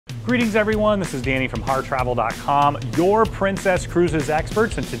Greetings everyone, this is Danny from hartravel.com, your Princess Cruises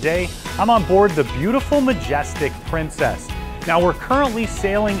experts, and today I'm on board the beautiful Majestic Princess. Now we're currently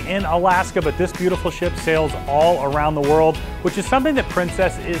sailing in Alaska, but this beautiful ship sails all around the world, which is something that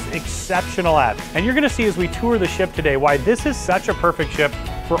Princess is exceptional at. And you're gonna see as we tour the ship today why this is such a perfect ship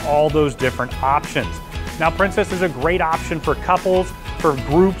for all those different options. Now Princess is a great option for couples, for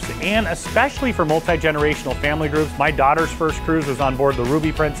groups, and especially for multi-generational family groups. My daughter's first cruise was on board the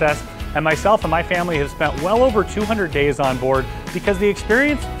Ruby Princess, and myself and my family have spent well over 200 days on board because the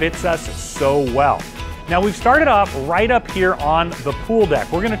experience fits us so well. Now we've started off right up here on the pool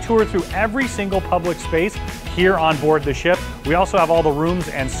deck. We're gonna tour through every single public space here on board the ship. We also have all the rooms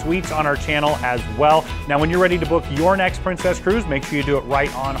and suites on our channel as well. Now when you're ready to book your next Princess cruise, make sure you do it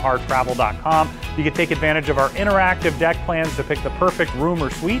right on hartravel.com. You can take advantage of our interactive deck plans to pick the perfect room or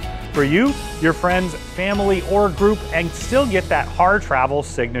suite for you, your friends, family, or group, and still get that Harr Travel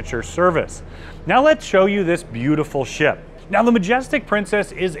signature service. Now let's show you this beautiful ship. Now the Majestic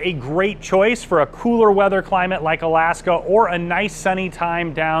Princess is a great choice for a cooler weather climate like Alaska or a nice sunny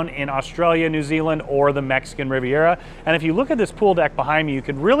time down in Australia, New Zealand, or the Mexican Riviera. And if you look at this pool deck behind me, you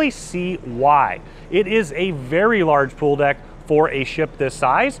can really see why. It is a very large pool deck for a ship this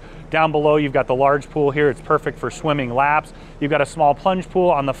size. Down below, you've got the large pool here. It's perfect for swimming laps. You've got a small plunge pool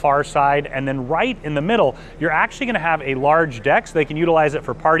on the far side. And then right in the middle, you're actually gonna have a large deck so they can utilize it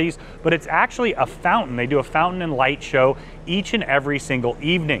for parties, but it's actually a fountain. They do a fountain and light show each and every single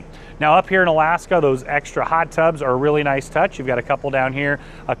evening. Now up here in Alaska, those extra hot tubs are a really nice touch. You've got a couple down here,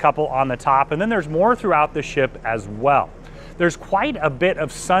 a couple on the top, and then there's more throughout the ship as well. There's quite a bit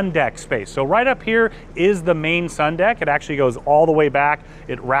of sun deck space. So right up here is the main sun deck. It actually goes all the way back.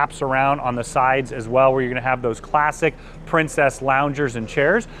 It wraps around on the sides as well, where you're gonna have those classic Princess loungers and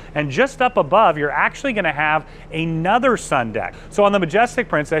chairs. And just up above, you're actually gonna have another sun deck. So on the Majestic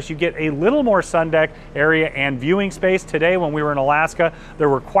Princess, you get a little more sun deck area and viewing space. Today, when we were in Alaska, there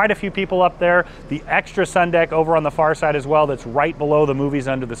were quite a few people up there. The extra sun deck over on the far side as well, that's right below the Movies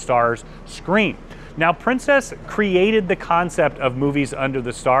Under the Stars screen. Now, Princess created the concept of Movies Under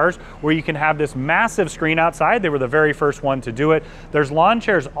the Stars, where you can have this massive screen outside. They were the very first one to do it. There's lawn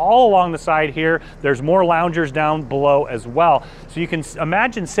chairs all along the side here. There's more loungers down below as well. So you can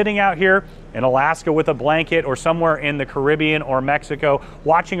imagine sitting out here in Alaska with a blanket, or somewhere in the Caribbean or Mexico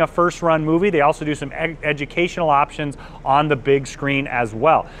watching a first run movie. They also do some educational options on the big screen as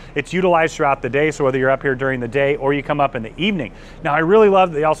well. It's utilized throughout the day, so whether you're up here during the day or you come up in the evening. Now I really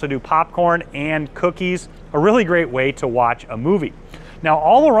love that they also do popcorn and cookies, a really great way to watch a movie. Now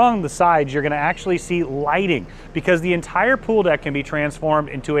all along the sides, you're gonna actually see lighting because the entire pool deck can be transformed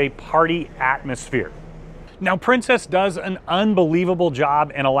into a party atmosphere. Now Princess does an unbelievable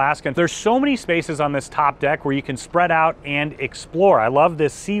job in Alaska. There's so many spaces on this top deck where you can spread out and explore. I love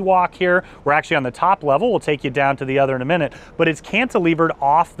this sea walk here. We're actually on the top level. We'll take you down to the other in a minute, but it's cantilevered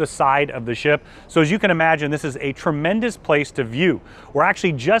off the side of the ship. So as you can imagine, this is a tremendous place to view. We're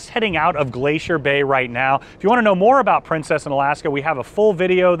actually just heading out of Glacier Bay right now. If you want to know more about Princess in Alaska, we have a full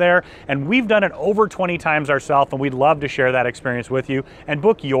video there, and we've done it over 20 times ourselves, and we'd love to share that experience with you and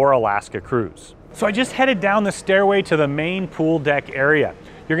book your Alaska cruise. So I just headed down the stairway to the main pool deck area.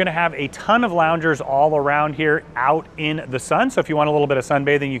 You're gonna have a ton of loungers all around here out in the sun. So if you want a little bit of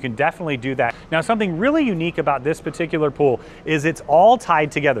sunbathing, you can definitely do that. Now, something really unique about this particular pool is it's all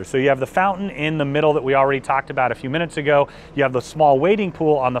tied together. So you have the fountain in the middle that we already talked about a few minutes ago. You have the small wading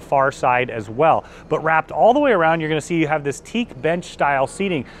pool on the far side as well. But wrapped all the way around, you're gonna see you have this teak bench style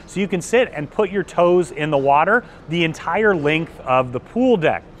seating. So you can sit and put your toes in the water the entire length of the pool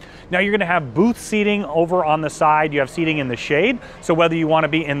deck. Now you're gonna have booth seating over on the side. You have seating in the shade. So whether you wanna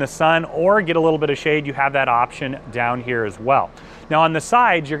be in the sun or get a little bit of shade, you have that option down here as well. Now on the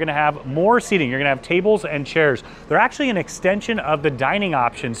sides, you're gonna have more seating. You're gonna have tables and chairs. They're actually an extension of the dining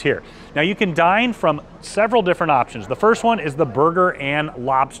options here. Now you can dine from several different options. The first one is the burger and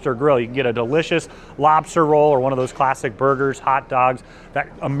lobster grill. You can get a delicious lobster roll or one of those classic burgers, hot dogs. That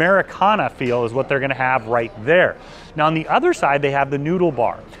Americana feel is what they're gonna have right there. Now on the other side, they have the noodle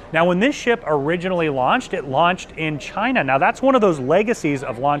bar. Now when this ship originally launched, it launched in China. Now that's one of those legacies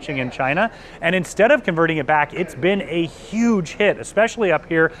of launching in China. And instead of converting it back, it's been a huge hit, especially up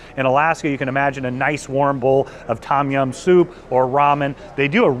here in Alaska. You can imagine a nice warm bowl of tom yum soup or ramen. They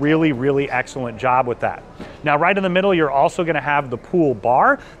do a really, really excellent job with that. Now right in the middle, you're also gonna have the pool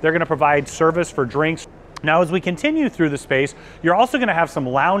bar. They're gonna provide service for drinks. Now, as we continue through the space, you're also gonna have some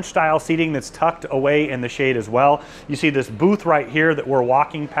lounge style seating that's tucked away in the shade as well. You see this booth right here that we're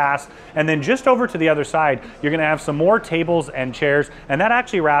walking past, and then just over to the other side, you're gonna have some more tables and chairs, and that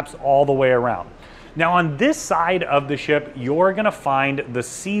actually wraps all the way around. Now on this side of the ship, you're gonna find the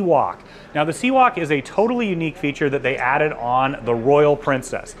Sea Walk. Now the Sea Walk is a totally unique feature that they added on the Royal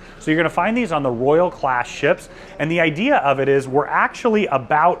Princess. So you're gonna find these on the Royal class ships, and the idea of it is we're actually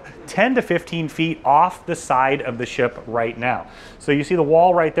about 10 to 15 feet off the side of the ship right now. So you see the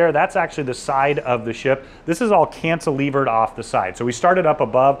wall right there, that's actually the side of the ship. This is all cantilevered off the side. So we started up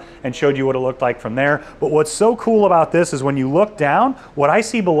above and showed you what it looked like from there. But what's so cool about this is when you look down, what I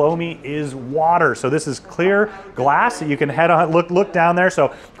see below me is water. So this is clear glass that you can head on, look down there. So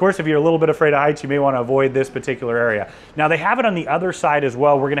of course, if you're a little bit afraid of heights, you may want to avoid this particular area. Now they have it on the other side as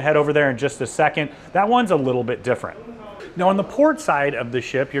well. We're going to head over there in just a second. That one's a little bit different. Now on the port side of the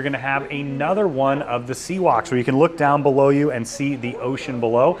ship, you're going to have another one of the Sea Walks where you can look down below you and see the ocean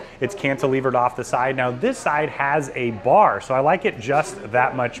below. It's cantilevered off the side. Now this side has a bar, so I like it just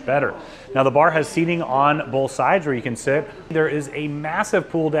that much better. Now the bar has seating on both sides where you can sit. There is a massive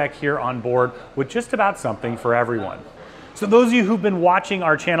pool deck here on board with just about something for everyone. So those of you who've been watching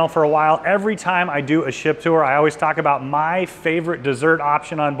our channel for a while, every time I do a ship tour, I always talk about my favorite dessert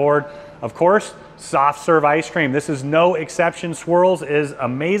option on board. Of course, soft serve ice cream. This is no exception. Swirls is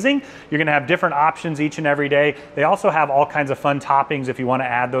amazing. You're gonna have different options each and every day. They also have all kinds of fun toppings if you wanna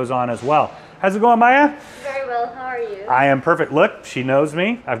add those on as well. How's it going, Maya? Very well, how are you? I am perfect. Look, she knows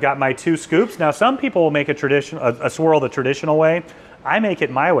me. I've got my 2 scoops. Now some people will make a swirl the traditional way. I make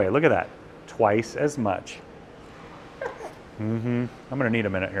it my way. Look at that. Twice as much. I'm gonna need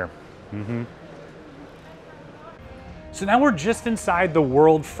a minute here. So now we're just inside the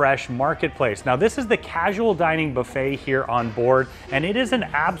World Fresh Marketplace. Now this is the casual dining buffet here on board, and it is an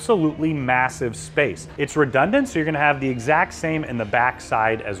absolutely massive space. It's redundant, so you're gonna have the exact same in the back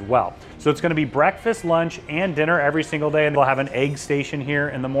side as well. So it's gonna be breakfast, lunch, and dinner every single day, and they'll have an egg station here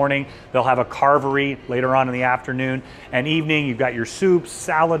in the morning. They'll have a carvery later on in the afternoon and evening. You've got your soups,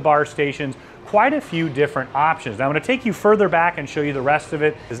 salad bar stations, quite a few different options. Now I'm going to take you further back and show you the rest of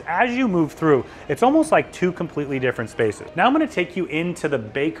it. As you move through, it's almost like 2 completely different spaces. Now I'm going to take you into the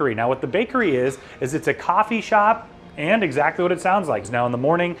bakery. Now what the bakery is it's a coffee shop and exactly what it sounds like. Now in the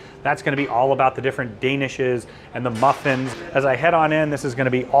morning, that's going to be all about the different danishes and the muffins. As I head on in, this is going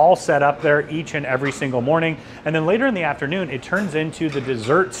to be all set up there each and every single morning. And then later in the afternoon, it turns into the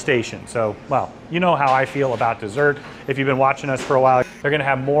dessert station. So, well, you know how I feel about dessert. If you've been watching us for a while, they're gonna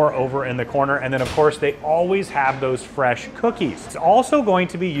have more over in the corner. And then of course, they always have those fresh cookies. It's also going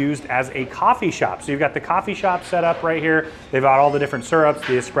to be used as a coffee shop. So you've got the coffee shop set up right here. They've got all the different syrups,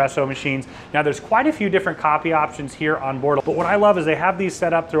 the espresso machines. Now there's quite a few different coffee options here on board. But what I love is they have these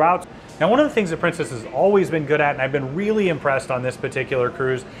set up throughout. Now, one of the things that Princess has always been good at, and I've been really impressed on this particular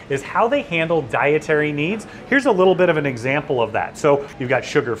cruise, is how they handle dietary needs. Here's a little bit of an example of that. So you've got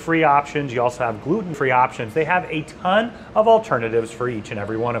sugar-free options. You also have gluten-free options. They have a ton of alternatives for each and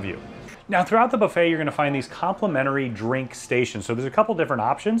every one of you. Now, throughout the buffet, you're gonna find these complimentary drink stations. So there's a couple different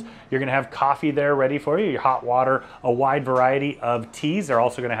options. You're gonna have coffee there ready for you, your hot water, a wide variety of teas. They're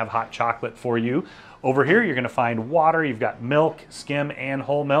also gonna have hot chocolate for you. Over here, you're gonna find water. You've got milk, skim, and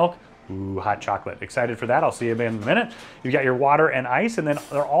whole milk. Ooh, hot chocolate. Excited for that. I'll see you in a minute. You've got your water and ice, and then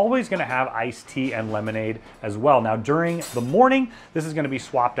they're always going to have iced tea and lemonade as well. Now, during the morning, this is going to be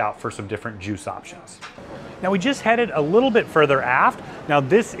swapped out for some different juice options. Now, we just headed a little bit further aft. Now,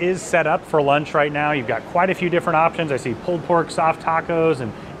 this is set up for lunch right now. You've got quite a few different options. I see pulled pork soft tacos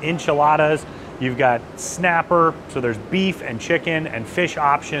and enchiladas. You've got snapper, so there's beef and chicken and fish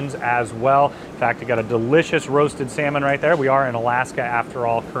options as well. In fact, you got a delicious roasted salmon right there. We are in Alaska after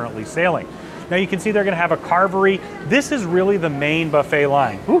all, currently sailing. Now you can see they're gonna have a carvery. This is really the main buffet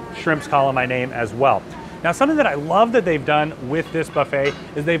line. Ooh, shrimp's calling my name as well. Now, something that I love that they've done with this buffet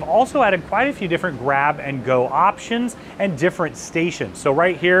is they've also added quite a few different grab and go options and different stations. So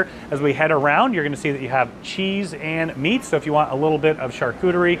right here, as we head around, you're gonna see that you have cheese and meat. So if you want a little bit of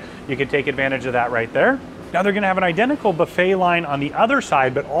charcuterie, you can take advantage of that right there. Now they're gonna have an identical buffet line on the other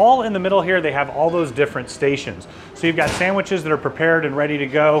side, but all in the middle here, they have all those different stations. So you've got sandwiches that are prepared and ready to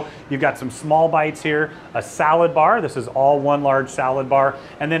go. You've got some small bites here, a salad bar. This is all one large salad bar.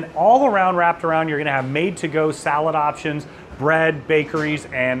 And then all around, wrapped around, you're gonna have made-to-go salad options, bread, bakeries,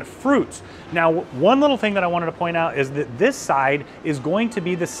 and fruits. Now, one little thing that I wanted to point out is that this side is going to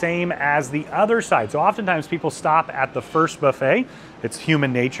be the same as the other side. So oftentimes people stop at the first buffet. It's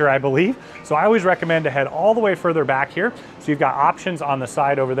human nature, I believe. So I always recommend to head all the way further back here. So you've got options on the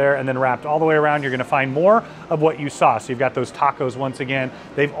side over there, and then wrapped all the way around, you're gonna find more of what you saw. So you've got those tacos once again.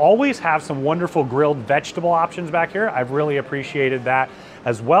 They've always have some wonderful grilled vegetable options back here. I've really appreciated that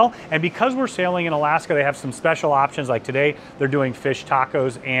as well. And because we're sailing in Alaska, they have some special options. Like today, they're doing fish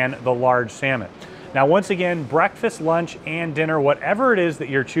tacos and the large salmon. Now, once again, breakfast, lunch, and dinner, whatever it is that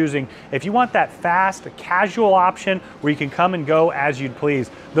you're choosing, if you want that fast, casual option where you can come and go as you'd please,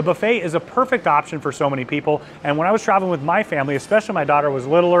 the buffet is a perfect option for so many people. And when I was traveling with my family, especially my daughter was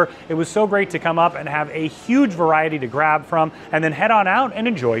littler, it was so great to come up and have a huge variety to grab from and then head on out and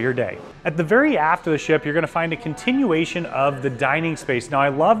enjoy your day. At the very aft of the ship, you're going to find a continuation of the dining space. Now, I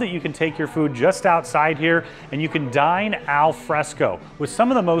love that you can take your food just outside here and you can dine al fresco with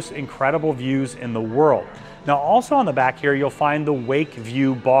some of the most incredible views in the world. Now, also on the back here, you'll find the Wake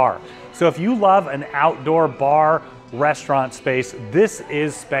View Bar. So if you love an outdoor bar restaurant space, this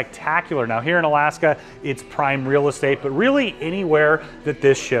is spectacular. Now, here in Alaska, it's prime real estate, but really anywhere that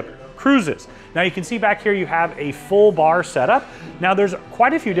this ship cruises. Now, you can see back here you have a full bar setup. Now, there's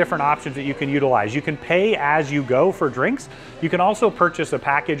quite a few different options that you can utilize. You can pay as you go for drinks. You can also purchase a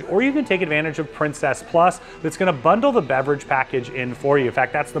package, or you can take advantage of Princess Plus that's going to bundle the beverage package in for you. In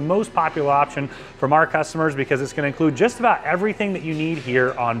fact, that's the most popular option from our customers because it's going to include just about everything that you need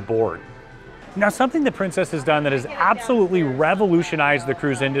here on board. Now, something that Princess has done that has absolutely revolutionized the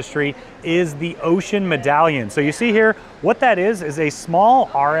cruise industry is the Ocean Medallion. So you see here, what that is a small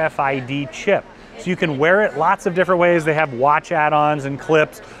RFID chip. So you can wear it lots of different ways. They have watch add-ons and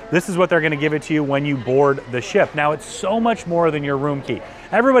clips. This is what they're going to give it to you when you board the ship. Now, it's so much more than your room key.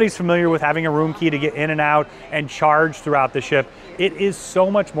 Everybody's familiar with having a room key to get in and out and charge throughout the ship. It is so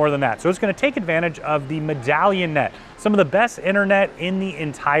much more than that. So it's going to take advantage of the Medallion Net, some of the best internet in the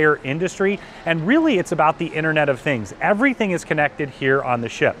entire industry. And really, it's about the Internet of Things. Everything is connected here on the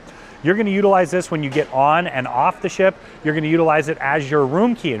ship. You're going to utilize this when you get on and off the ship. You're going to utilize it as your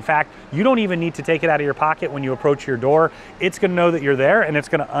room key. In fact, you don't even need to take it out of your pocket when you approach your door. It's going to know that you're there and it's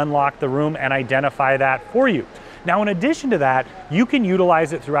going to unlock the room and identify that for you. Now, in addition to that, you can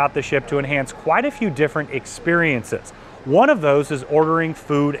utilize it throughout the ship to enhance quite a few different experiences. One of those is ordering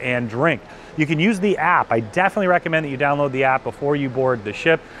food and drink. You can use the app. I definitely recommend that you download the app before you board the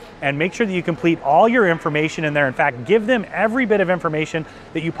ship and make sure that you complete all your information in there. In fact, give them every bit of information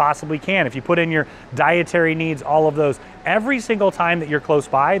that you possibly can. If you put in your dietary needs, all of those, every single time that you're close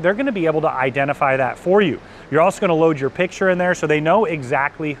by, they're going to be able to identify that for you. You're also going to load your picture in there so they know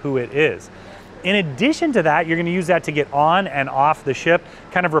exactly who it is. In addition to that, you're going to use that to get on and off the ship,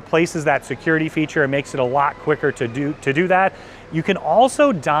 kind of replaces that security feature and makes it a lot quicker to do that. You can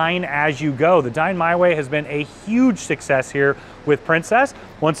also dine as you go. The Dine My Way has been a huge success here with Princess.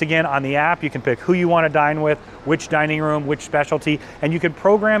 Once again, on the app, you can pick who you want to dine with, which dining room, which specialty, and you can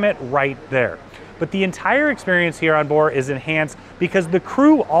program it right there. But the entire experience here on board is enhanced because the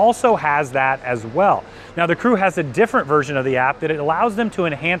crew also has that as well. Now, the crew has a different version of the app that it allows them to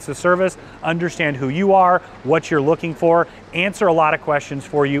enhance the service, understand who you are, what you're looking for, answer a lot of questions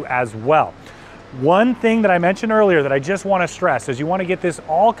for you as well. One thing that I mentioned earlier that I just want to stress is you want to get this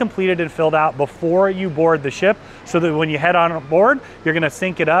all completed and filled out before you board the ship so that when you head on board, you're going to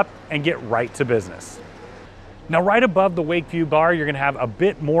sync it up and get right to business. Now, right above the Wake View Bar, you're going to have a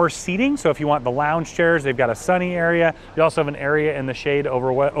bit more seating. So if you want the lounge chairs, they've got a sunny area. You also have an area in the shade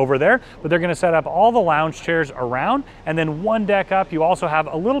over there, but they're going to set up all the lounge chairs around. And then one deck up, you also have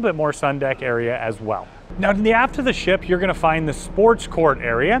a little bit more sun deck area as well. Now, in the aft of the ship, you're going to find the sports court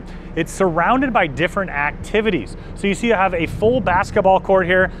area. It's surrounded by different activities. So you see you have a full basketball court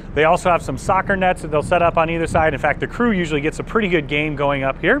here. They also have some soccer nets that they'll set up on either side. In fact, the crew usually gets a pretty good game going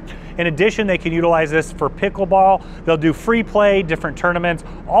up here. In addition, they can utilize this for pickleball. They'll do free play, different tournaments,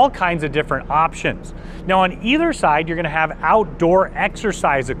 all kinds of different options. Now, on either side, you're going to have outdoor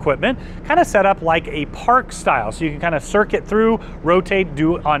exercise equipment, kind of set up like a park style. So you can kind of circuit through, rotate,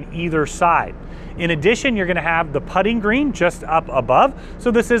 do it on either side. In addition, you're going to have the putting green just up above. So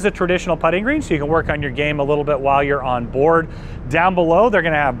this is a traditional putting green, so you can work on your game a little bit while you're on board. Down below, they're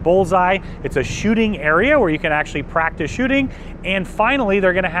going to have bullseye. It's a shooting area where you can actually practice shooting. And finally,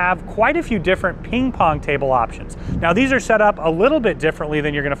 they're going to have quite a few different ping pong table options. Now, these are set up a little bit differently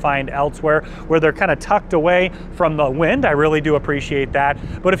than you're going to find elsewhere, where they're kind of tucked away from the wind. I really do appreciate that.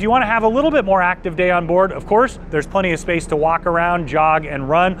 But if you want to have a little bit more active day on board, of course, there's plenty of space to walk around, jog, and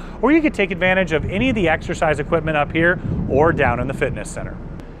run, or you could take advantage of any of the exercise equipment up here or down in the fitness center.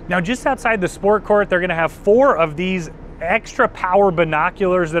 Now, just outside the sport court, they're going to have 4 of these extra power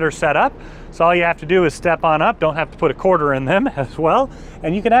binoculars that are set up. So all you have to do is step on up, don't have to put a quarter in them as well.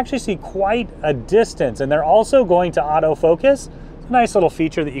 And you can actually see quite a distance, and they're also going to autofocus. It's a nice little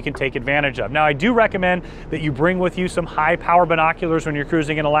feature that you can take advantage of. Now, I do recommend that you bring with you some high power binoculars when you're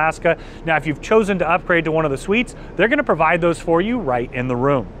cruising in Alaska. Now, if you've chosen to upgrade to one of the suites, they're going to provide those for you right in the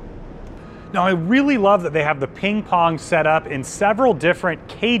room. Now, I really love that they have the ping pong set up in several different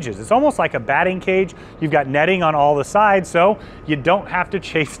cages. It's almost like a batting cage. You've got netting on all the sides, so you don't have to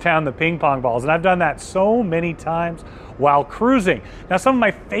chase down the ping pong balls. And I've done that so many times while cruising. Now, some of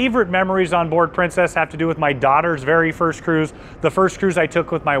my favorite memories on board Princess have to do with my daughter's very first cruise, the first cruise I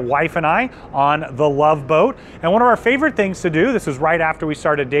took with my wife and I on the Love Boat. And one of our favorite things to do, this was right after we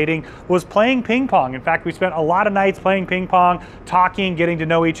started dating, was playing ping pong. In fact, we spent a lot of nights playing ping pong, talking, getting to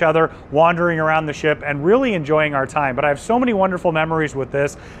know each other, wandering around the ship, and really enjoying our time. But I have so many wonderful memories with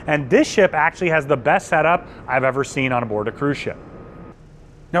this, and this ship actually has the best setup I've ever seen on board a cruise ship.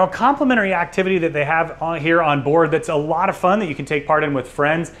 Now, a complimentary activity that they have here on board that's a lot of fun that you can take part in with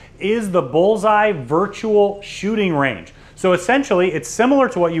friends is the Bullseye Virtual Shooting Range. So essentially, it's similar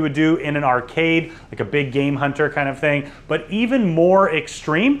to what you would do in an arcade, like a big game hunter kind of thing, but even more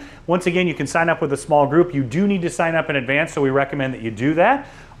extreme. Once again, you can sign up with a small group. You do need to sign up in advance, so we recommend that you do that.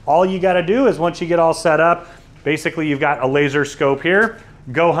 All you gotta do is once you get all set up, basically you've got a laser scope here,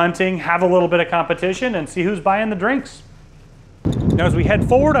 go hunting, have a little bit of competition, and see who's buying the drinks. Now, as we head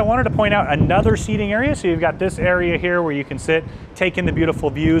forward, I wanted to point out another seating area. So you've got this area here where you can sit, take in the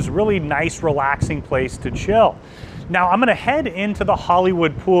beautiful views, really nice, relaxing place to chill. Now, I'm gonna head into the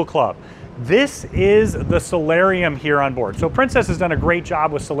Hollywood Pool Club. This is the solarium here on board. So Princess has done a great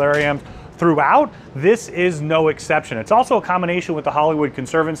job with solariums throughout. This is no exception. It's also a combination with the Hollywood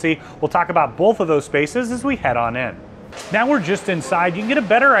Conservancy. We'll talk about both of those spaces as we head on in. Now we're just inside. You can get a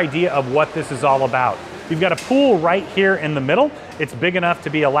better idea of what this is all about. You've got a pool right here in the middle. It's big enough to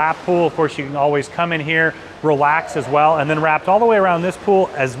be a lap pool. Of course, you can always come in here, relax as well, and then wrapped all the way around this pool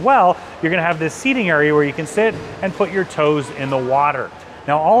as well, you're gonna have this seating area where you can sit and put your toes in the water.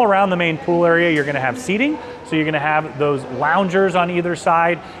 Now, all around the main pool area, you're gonna have seating. So you're gonna have those loungers on either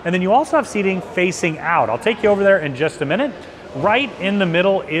side, and then you also have seating facing out. I'll take you over there in just a minute. Right in the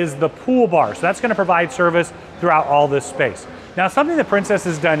middle is the pool bar. So that's gonna provide service throughout all this space. Now, something that Princess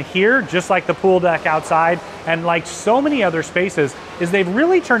has done here, just like the pool deck outside, and like so many other spaces, is they've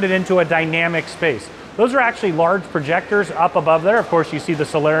really turned it into a dynamic space. Those are actually large projectors up above there. Of course, you see the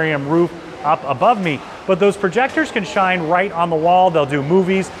solarium roof up above me, but those projectors can shine right on the wall. They'll do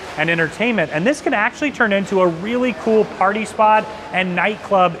movies and entertainment, and this can actually turn into a really cool party spot and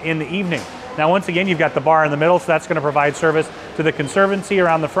nightclub in the evening. Now, once again, you've got the bar in the middle, so that's going to provide service to the Conservancy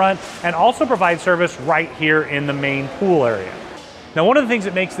around the front and also provide service right here in the main pool area. Now, one of the things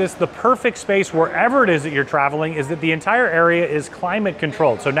that makes this the perfect space wherever it is that you're traveling is that the entire area is climate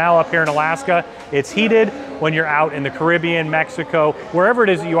controlled. So now up here in Alaska, it's heated. When you're out in the Caribbean, Mexico, wherever it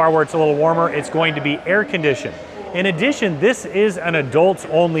is that you are where it's a little warmer, it's going to be air conditioned. In addition, this is an adults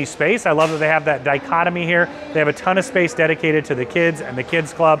only space. I love that they have that dichotomy here. They have a ton of space dedicated to the kids and the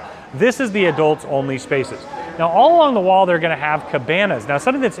kids club. This is the adults only spaces. Now, all along the wall, they're gonna have cabanas. Now,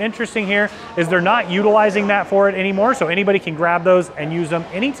 something that's interesting here is they're not utilizing that for it anymore, so anybody can grab those and use them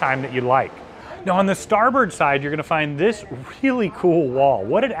anytime that you'd like. Now, on the starboard side, you're gonna find this really cool wall.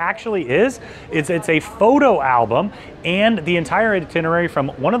 What it actually is it's a photo album and the entire itinerary from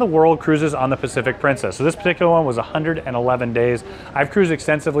one of the world cruises on the Pacific Princess. So this particular one was 111 days. I've cruised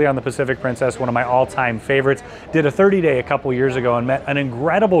extensively on the Pacific Princess, one of my all-time favorites. Did a 30-day a couple years ago and met an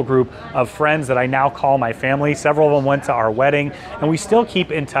incredible group of friends that I now call my family. Several of them went to our wedding, and we still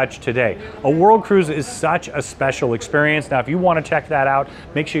keep in touch today. A world cruise is such a special experience. Now, if you want to check that out,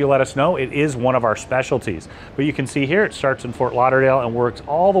 make sure you let us know. It is one of our specialties. But you can see here, it starts in Fort Lauderdale and works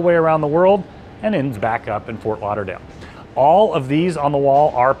all the way around the world and ends back up in Fort Lauderdale. All of these on the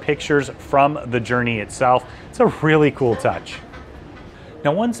wall are pictures from the journey itself. It's a really cool touch.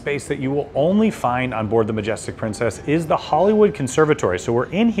 Now, one space that you will only find on board the Majestic Princess is the Hollywood Conservatory. So we're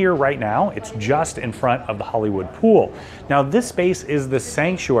in here right now. It's just in front of the Hollywood pool. Now, this space is the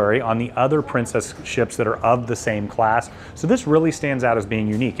sanctuary on the other Princess ships that are of the same class. So this really stands out as being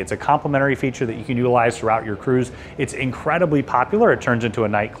unique. It's a complimentary feature that you can utilize throughout your cruise. It's incredibly popular. It turns into a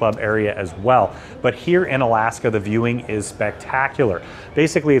nightclub area as well. But here in Alaska, the viewing is spectacular.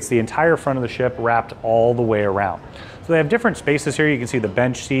 Basically, it's the entire front of the ship wrapped all the way around. So they have different spaces here. You can see the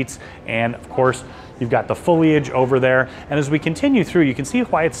bench seats, and of course, you've got the foliage over there. And as we continue through, you can see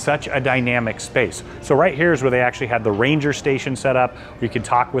why it's such a dynamic space. So right here is where they actually had the ranger station set up, where you can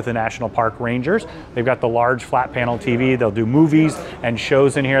talk with the national park rangers. They've got the large flat panel TV. They'll do movies and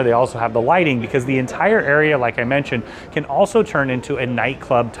shows in here. They also have the lighting, because the entire area, like I mentioned, can also turn into a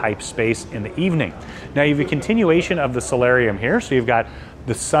nightclub type space in the evening. Now you have a continuation of the solarium here. So you've got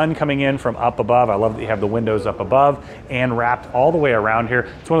the sun coming in from up above. I love that you have the windows up above and wrapped all the way around here.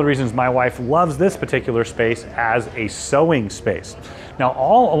 It's one of the reasons my wife loves this particular space as a sewing space. Now,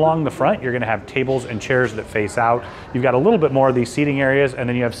 all along the front, you're gonna have tables and chairs that face out. You've got a little bit more of these seating areas, and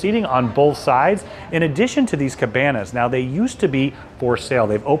then you have seating on both sides, in addition to these cabanas. Now, they used to be for sale.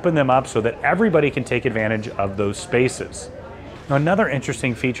 They've opened them up so that everybody can take advantage of those spaces. Now, another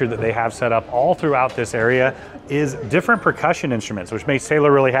interesting feature that they have set up all throughout this area is different percussion instruments, which makes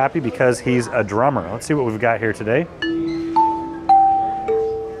Taylor really happy because he's a drummer. Let's see what we've got here today.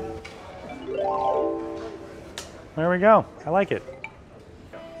 There we go. I like it.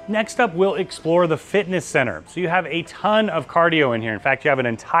 Next up, we'll explore the fitness center. So you have a ton of cardio in here. In fact, you have an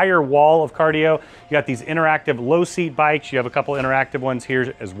entire wall of cardio. You got these interactive low seat bikes. You have a couple interactive ones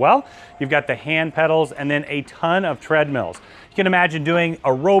here as well. You've got the hand pedals and then a ton of treadmills. You can imagine doing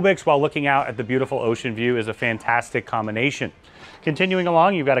aerobics while looking out at the beautiful ocean view is a fantastic combination. Continuing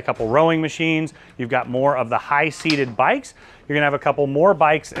along, you've got a couple rowing machines. You've got more of the high-seated bikes. You're gonna have a couple more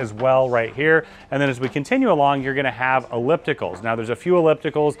bikes as well right here. And then as we continue along, you're gonna have ellipticals. Now there's a few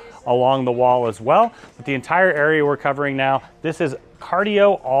ellipticals along the wall as well, but the entire area we're covering now, this is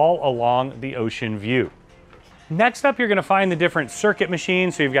cardio all along the ocean view. Next up, you're gonna find the different circuit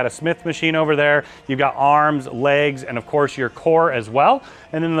machines. So you've got a Smith machine over there, you've got arms, legs, and of course your core as well.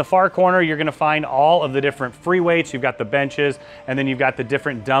 And then in the far corner, you're gonna find all of the different free weights. You've got the benches, and then you've got the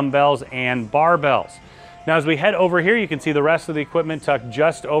different dumbbells and barbells. Now, as we head over here, you can see the rest of the equipment tucked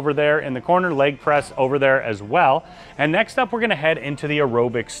just over there in the corner, leg press over there as well. And next up, we're gonna head into the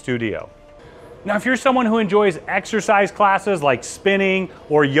aerobics studio. Now, if you're someone who enjoys exercise classes like spinning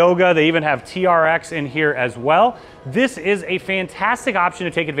or yoga, they even have TRX in here as well. This is a fantastic option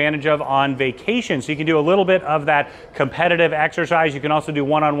to take advantage of on vacation. So you can do a little bit of that competitive exercise. You can also do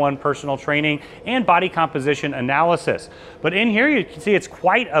one-on-one personal training and body composition analysis. But in here, you can see it's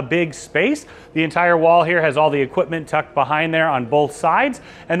quite a big space. The entire wall here has all the equipment tucked behind there on both sides.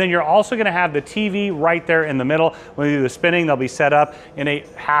 And then you're also gonna have the TV right there in the middle. When you do the spinning, they'll be set up in a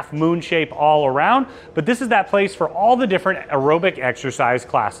half moon shape all around. But this is that place for all the different aerobic exercise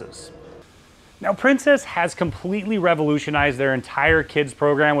classes. Now, Princess has completely revolutionized their entire kids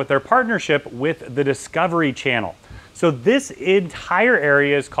program with their partnership with the Discovery Channel. So this entire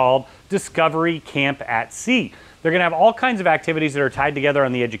area is called Discovery Camp at Sea. They're gonna have all kinds of activities that are tied together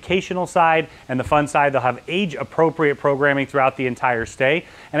on the educational side and the fun side. They'll have age-appropriate programming throughout the entire stay.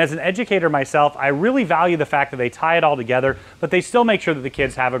 And as an educator myself, I really value the fact that they tie it all together, but they still make sure that the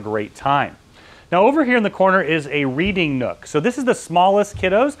kids have a great time. Now over here in the corner is a reading nook. So this is the smallest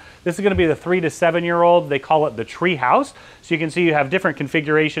kiddos. This is gonna be the 3 to 7-year-old. They call it the tree house. So you can see you have different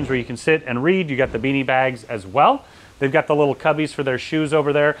configurations where you can sit and read. You got the beanie bags as well. They've got the little cubbies for their shoes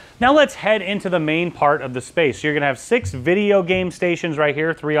over there. Now let's head into the main part of the space. So you're gonna have 6 video game stations right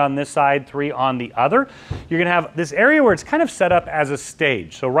here, 3 on this side, 3 on the other. You're gonna have this area where it's kind of set up as a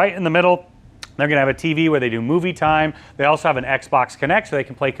stage. So right in the middle, they're gonna have a TV where they do movie time. They also have an Xbox Connect so they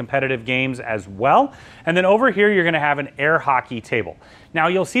can play competitive games as well. And then over here, you're gonna have an air hockey table. Now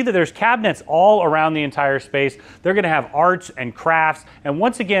you'll see that there's cabinets all around the entire space. They're gonna have arts and crafts, and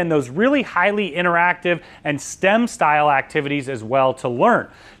once again, those really highly interactive and STEM style activities as well to learn.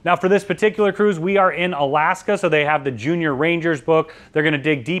 Now for this particular cruise, we are in Alaska, so they have the Junior Rangers book. They're gonna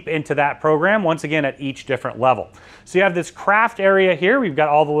dig deep into that program, once again at each different level. So you have this craft area here. We've got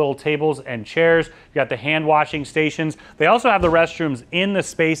all the little tables and chairs. You've got the hand washing stations. They also have the restrooms in the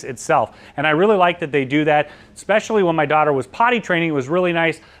space itself. And I really like that they do that, especially when my daughter was potty training. It was really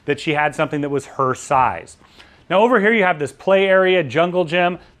nice that she had something that was her size. Now over here you have this play area, jungle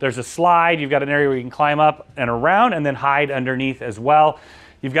gym. There's a slide. You've got an area where you can climb up and around and then hide underneath as well.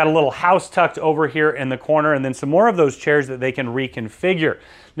 You've got a little house tucked over here in the corner and then some more of those chairs that they can reconfigure.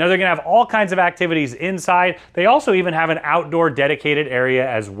 Now they're gonna have all kinds of activities inside. They also even have an outdoor dedicated area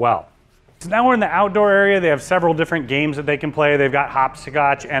as well. So now we're in the outdoor area. They have several different games that they can play. They've got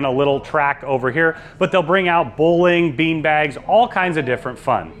hopscotch and a little track over here, but they'll bring out bowling, bean bags, all kinds of different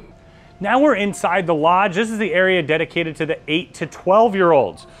fun. Now we're inside the lodge. This is the area dedicated to the 8 to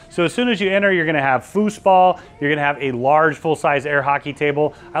 12-year-olds. So as soon as you enter, you're gonna have foosball, you're gonna have a large full-size air hockey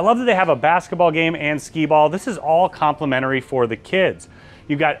table. I love that they have a basketball game and skee ball. This is all complimentary for the kids.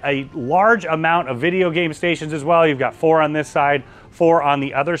 You've got a large amount of video game stations as well. You've got 4 on this side, 4 on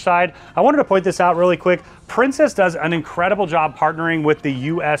the other side. I wanted to point this out really quick. Princess does an incredible job partnering with the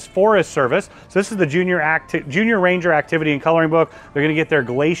U.S. Forest Service. So this is the Junior Ranger Activity and Coloring Book. They're gonna get their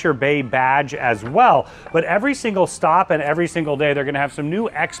Glacier Bay badge as well. But every single stop and every single day, they're gonna have some new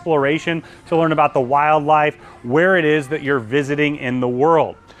exploration to learn about the wildlife, where it is that you're visiting in the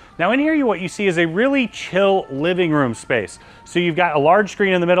world. Now in here, what you see is a really chill living room space. So you've got a large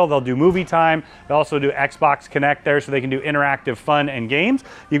screen in the middle. They'll do movie time. They'll also do Xbox Connect there, so they can do interactive fun and games.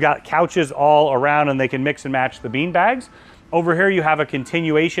 You've got couches all around, and they can mix and match the bean bags. Over here, you have a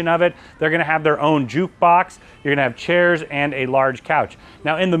continuation of it. They're gonna have their own jukebox. You're gonna have chairs and a large couch.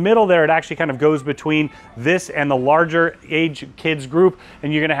 Now in the middle there, it actually kind of goes between this and the larger age kids group,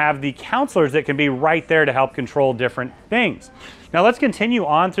 and you're gonna have the counselors that can be right there to help control different things. Now let's continue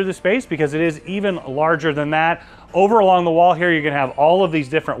on through the space because it is even larger than that. Over along the wall here, you're gonna have all of these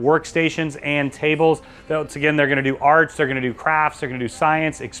different workstations and tables. Once again, they're gonna do arts, they're gonna do crafts, they're gonna do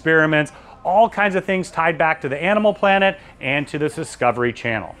science, experiments, all kinds of things tied back to the Animal Planet and to the Discovery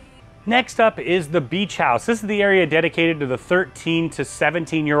Channel. Next up is the beach house. This is the area dedicated to the 13 to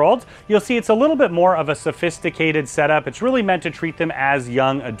 17-year-olds. You'll see it's a little bit more of a sophisticated setup. It's really meant to treat them as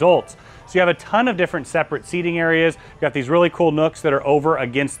young adults. So you have a ton of different separate seating areas. You've got these really cool nooks that are over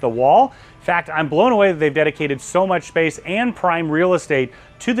against the wall. In fact, I'm blown away that they've dedicated so much space and prime real estate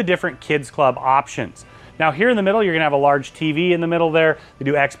to the different kids club options. Now here in the middle, you're gonna have a large TV in the middle there. They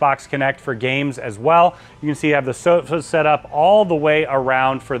do Xbox Connect for games as well. You can see you have the sofa set up all the way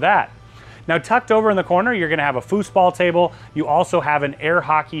around for that. Now tucked over in the corner, you're gonna have a foosball table. You also have an air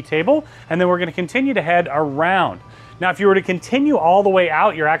hockey table, and then we're gonna continue to head around. Now, if you were to continue all the way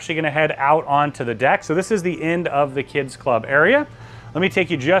out, you're actually gonna head out onto the deck. So this is the end of the kids club area. Let me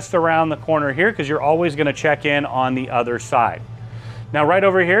take you just around the corner here because you're always gonna check in on the other side. Now right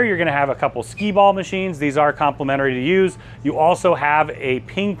over here, you're gonna have a couple skee ball machines. These are complimentary to use. You also have a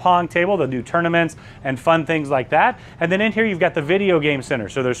ping pong table. They'll do tournaments and fun things like that. And then in here, you've got the video game center.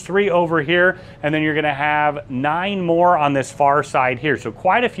 So there's 3 over here, and then you're gonna have 9 more on this far side here. So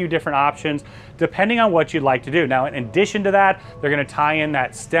quite a few different options depending on what you'd like to do. Now, in addition to that, they're gonna tie in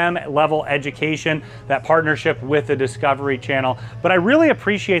that STEM level education, that partnership with the Discovery Channel. But I really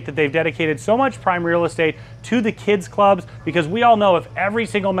appreciate that they've dedicated so much prime real estate to the kids clubs, because we all know if every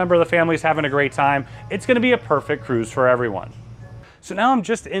single member of the family is having a great time, it's gonna be a perfect cruise for everyone. So now I'm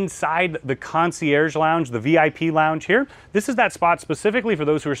just inside the concierge lounge, the VIP lounge here. This is that spot specifically for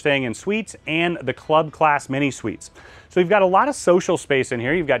those who are staying in suites and the club class mini suites. So you've got a lot of social space in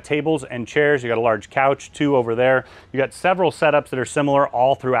here. You've got tables and chairs. You've got a large couch, 2 over there. You've got several setups that are similar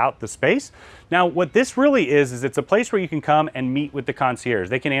all throughout the space. Now, what this really is it's a place where you can come and meet with the concierge.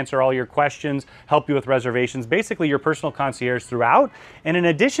 They can answer all your questions, help you with reservations, basically your personal concierge throughout. And in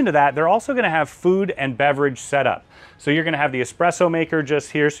addition to that, they're also gonna have food and beverage set up. So you're gonna have the espresso maker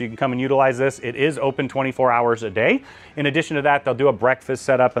just here so you can come and utilize this. It is open 24 hours a day. In addition to that, they'll do a breakfast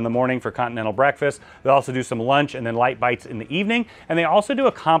setup in the morning for continental breakfast. They'll also do some lunch and then light bites in the evening. And they also do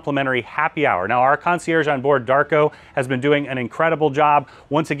a complimentary happy hour. Now, our concierge on board, Darko, has been doing an incredible job.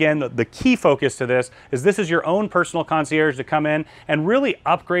 Once again, the key focus to this is your own personal concierge to come in and really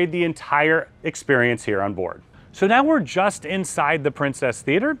upgrade the entire experience here on board. So now we're just inside the Princess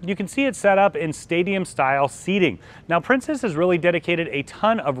Theater. You can see it set up in stadium style seating. Now Princess has really dedicated a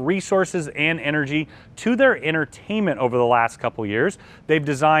ton of resources and energy to their entertainment over the last couple years. They've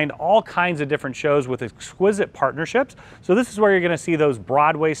designed all kinds of different shows with exquisite partnerships. So this is where you're gonna see those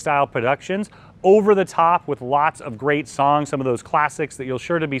Broadway style productions over the top with lots of great songs, some of those classics that you'll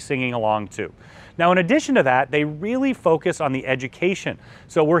sure to be singing along to. Now, in addition to that, they really focus on the education.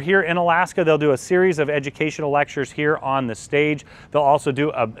 So we're here in Alaska. They'll do a series of educational lectures here on the stage. They'll also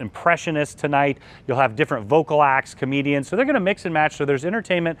do an impressionist tonight. You'll have different vocal acts, comedians. So they're gonna mix and match. So there's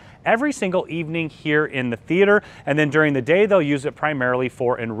entertainment every single evening here in the theater. And then during the day, they'll use it primarily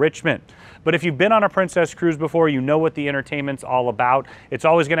for enrichment. But if you've been on a Princess cruise before, you know what the entertainment's all about. It's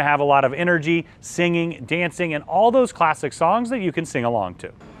always gonna have a lot of energy, singing, dancing, and all those classic songs that you can sing along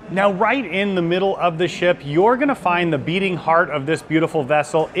to. Now, right in the middle of the ship, you're gonna find the beating heart of this beautiful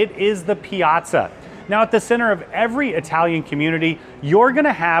vessel. It is the piazza. Now, at the center of every Italian community, you're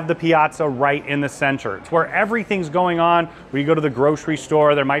gonna have the piazza right in the center. It's where everything's going on. Where you go to the grocery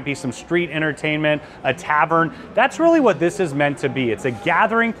store, there might be some street entertainment, a tavern. That's really what this is meant to be. It's a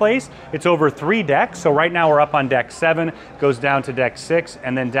gathering place. It's over 3 decks. So right now we're up on deck 7, goes down to deck 6,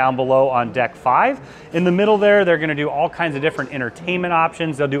 and then down below on deck 5. In the middle there, they're gonna do all kinds of different entertainment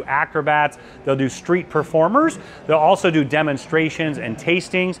options. They'll do acrobats, they'll do street performers. They'll also do demonstrations and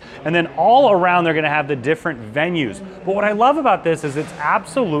tastings. And then all around, they're gonna have the different venues. But what I love about this is it's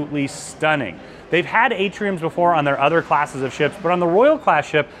absolutely stunning. They've had atriums before on their other classes of ships, but on the Royal class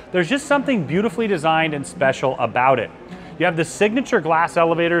ship, there's just something beautifully designed and special about it. You have the signature glass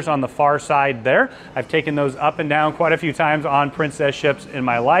elevators on the far side there. I've taken those up and down quite a few times on Princess ships in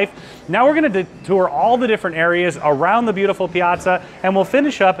my life. Now we're gonna tour all the different areas around the beautiful piazza, and we'll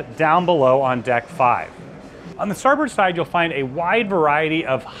finish up down below on deck 5. On the starboard side, you'll find a wide variety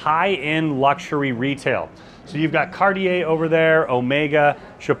of high-end luxury retail. So you've got Cartier over there, Omega,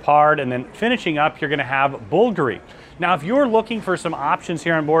 Chopard, and then finishing up, you're gonna have Bulgari. Now, if you're looking for some options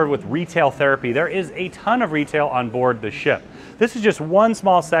here on board with retail therapy, there is a ton of retail on board the ship. This is just one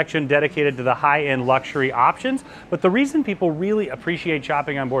small section dedicated to the high-end luxury options, but the reason people really appreciate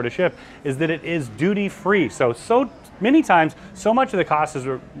shopping on board a ship is that it is duty-free. So many times, so much of the cost is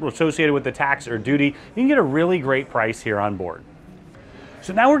associated with the tax or duty. You can get a really great price here on board.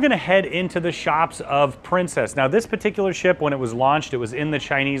 So now we're gonna head into the shops of Princess. Now this particular ship, when it was launched, it was in the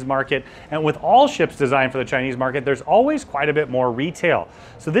Chinese market. And with all ships designed for the Chinese market, there's always quite a bit more retail.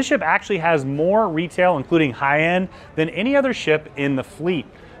 So this ship actually has more retail, including high-end, than any other ship in the fleet.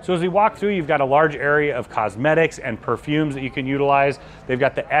 So as we walk through, you've got a large area of cosmetics and perfumes that you can utilize. They've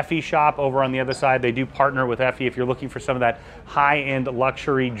got the Effie shop over on the other side. They do partner with Effie if you're looking for some of that high-end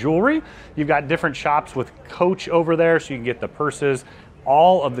luxury jewelry. You've got different shops with Coach over there, so you can get the purses,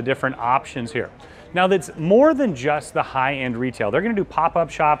 all of the different options here. Now that's more than just the high-end retail. They're gonna do pop-up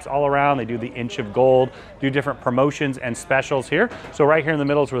shops all around. They do the Inch of Gold, do different promotions and specials here. So right here in the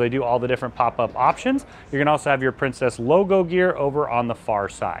middle is where they do all the different pop-up options. You're gonna also have your Princess logo gear over on the far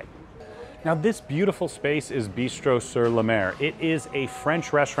side. Now this beautiful space is Bistro sur la Mer. It is a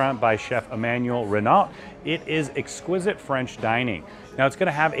French restaurant by Chef Emmanuel Renaud. It is exquisite French dining. Now it's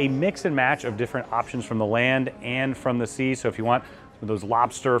gonna have a mix and match of different options from the land and from the sea. So if you want those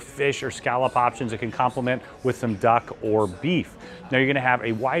lobster, fish, or scallop options, it can complement with some duck or beef. Now you're gonna have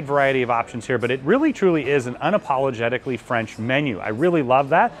a wide variety of options here, but it really truly is an unapologetically French menu. I really love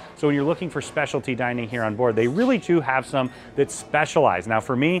that. So when you're looking for specialty dining here on board, they really do have some that specialize. Now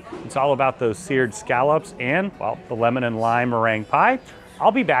for me, it's all about those seared scallops and, well, the lemon and lime meringue pie.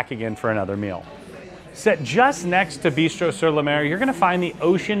 I'll be back again for another meal. Set just next to Bistro sur la Mer, you're gonna find the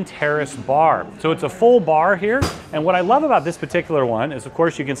Ocean Terrace Bar. So it's a full bar here, and what I love about this particular one is, of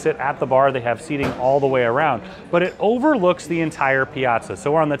course, you can sit at the bar. They have seating all the way around, but it overlooks the entire piazza.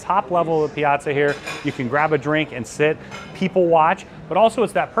 So we're on the top level of the piazza here. You can grab a drink and sit, people watch, but also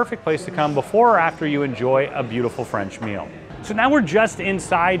it's that perfect place to come before or after you enjoy a beautiful French meal. So now we're just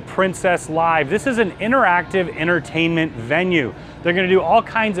inside Princess Live. This is an interactive entertainment venue. They're gonna do all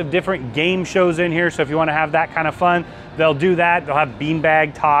kinds of different game shows in here, so if you wanna have that kind of fun, they'll do that. They'll have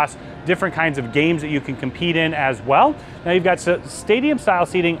beanbag toss, different kinds of games that you can compete in as well. Now you've got stadium style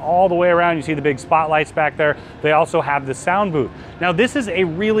seating all the way around. You see the big spotlights back there. They also have the sound booth. Now this is a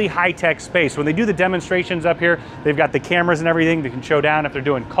really high-tech space. When they do the demonstrations up here, they've got the cameras and everything that can show down if they're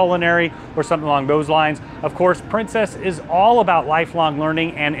doing culinary or something along those lines. Of course, Princess is all about lifelong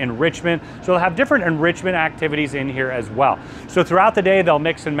learning and enrichment. So they'll have different enrichment activities in here as well. So throughout the day, they'll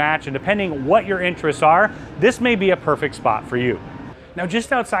mix and match, and depending what your interests are, this may be a perfect spot for you. Now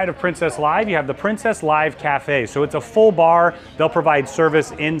just outside of Princess Live, you have the Princess Live Cafe. So it's a full bar. They'll provide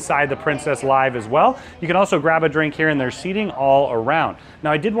service inside the Princess Live as well. You can also grab a drink here, and there's seating all around.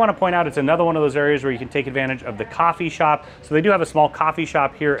 Now I did want to point out it's another one of those areas where you can take advantage of the coffee shop. So they do have a small coffee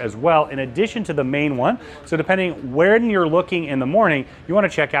shop here as well, in addition to the main one. So depending when you're looking in the morning, you want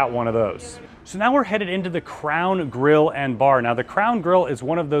to check out one of those. So now we're headed into the Crown Grill and Bar. Now the Crown Grill is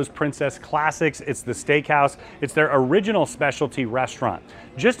one of those Princess classics. It's the steakhouse. It's their original specialty restaurant.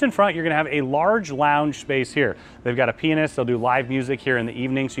 Just in front, you're gonna have a large lounge space here. They've got a pianist. They'll do live music here in the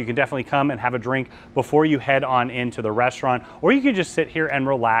evening, so you can definitely come and have a drink before you head on into the restaurant, or you can just sit here and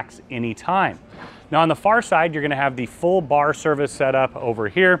relax anytime. Now on the far side, you're gonna have the full bar service set up over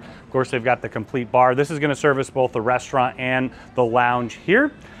here. Of course, they've got the complete bar. This is gonna service both the restaurant and the lounge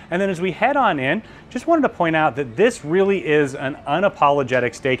here. And then as we head on in, just wanted to point out that this really is an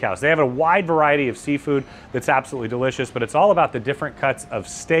unapologetic steakhouse. They have a wide variety of seafood that's absolutely delicious, but it's all about the different cuts of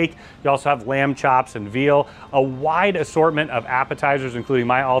steak. You also have lamb chops and veal, a wide assortment of appetizers, including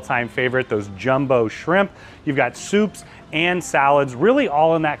my all-time favorite, those jumbo shrimp. You've got soups and salads, really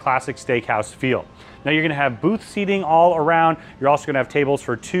all in that classic steakhouse feel. Now you're gonna have booth seating all around. You're also gonna have tables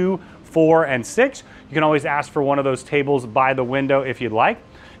for 2, 4, and 6. You can always ask for one of those tables by the window if you'd like.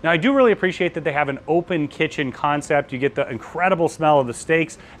 Now I do really appreciate that they have an open kitchen concept. You get the incredible smell of the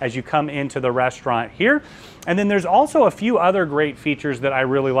steaks as you come into the restaurant here. And then there's also a few other great features that I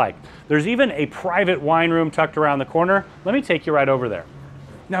really like. There's even a private wine room tucked around the corner. Let me take you right over there.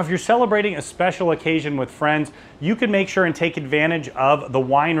 Now, if you're celebrating a special occasion with friends, you can make sure and take advantage of the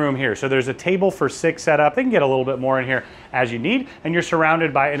wine room here. So there's a table for 6 set up. They can get a little bit more in here as you need, and you're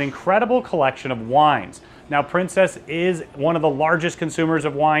surrounded by an incredible collection of wines. Now, Princess is one of the largest consumers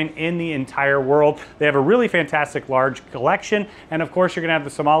of wine in the entire world. They have a really fantastic large collection, and of course, you're gonna have the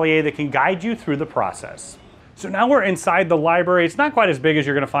sommelier that can guide you through the process. So now we're inside the library. It's not quite as big as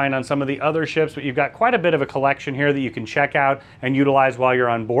you're going to find on some of the other ships, but you've got quite a bit of a collection here that you can check out and utilize while you're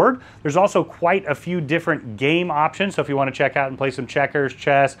on board. There's also quite a few different game options. So if you want to check out and play some checkers,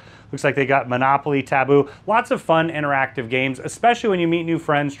 chess, looks like they got Monopoly, Taboo, lots of fun interactive games, especially when you meet new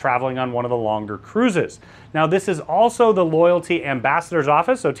friends traveling on one of the longer cruises. Now this is also the Loyalty Ambassador's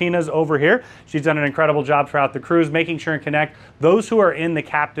office. So Tina's over here. She's done an incredible job throughout the cruise, making sure and connect those who are in the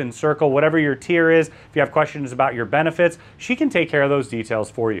captain's circle, whatever your tier is. If you have questions about your benefits, she can take care of those details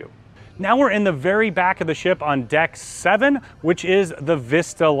for you. Now we're in the very back of the ship on deck 7, which is the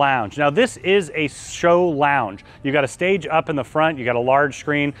Vista Lounge. Now this is a show lounge. You've got a stage up in the front, you got a large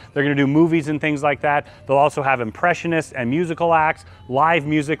screen. They're gonna do movies and things like that. They'll also have impressionists and musical acts, live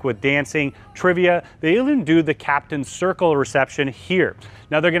music with dancing, trivia. They even do the Captain's Circle reception here.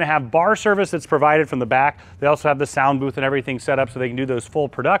 Now they're gonna have bar service that's provided from the back. They also have the sound booth and everything set up so they can do those full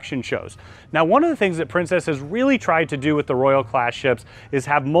production shows. Now one of the things that Princess has really tried to do with the Royal class ships is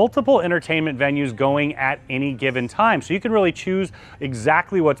have multiple entertainment venues going at any given time. So you can really choose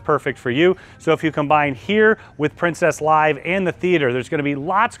exactly what's perfect for you. So if you combine here with Princess Live and the theater, there's gonna be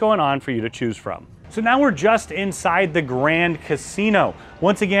lots going on for you to choose from. So now we're just inside the Grand Casino.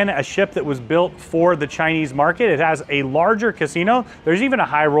 Once again, a ship that was built for the Chinese market. It has a larger casino. There's even a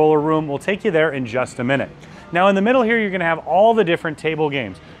high roller room. We'll take you there in just a minute. Now in the middle here, you're gonna have all the different table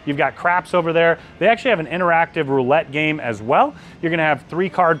games. You've got craps over there. They actually have an interactive roulette game as well. You're gonna have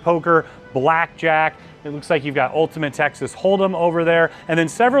 3-card poker, blackjack. It looks like you've got Ultimate Texas Hold'em over there, and then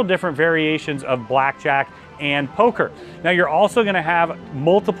several different variations of blackjack and poker. Now you're also gonna have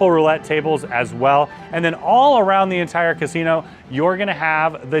multiple roulette tables as well. And then all around the entire casino, you're gonna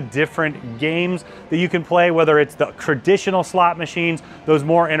have the different games that you can play, whether it's the traditional slot machines, those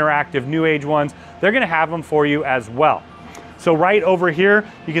more interactive new age ones, they're gonna have them for you as well. So right over here,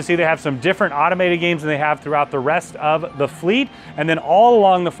 you can see they have some different automated games than they have throughout the rest of the fleet. And then all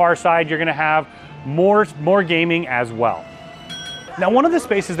along the far side, you're gonna have more gaming as well. Now, one of the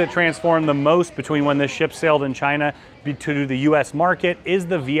spaces that transformed the most between when this ship sailed in China to the US market is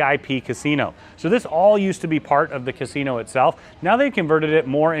the VIP casino. So this all used to be part of the casino itself. Now they've converted it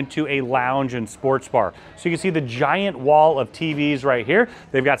more into a lounge and sports bar. So you can see the giant wall of TVs right here.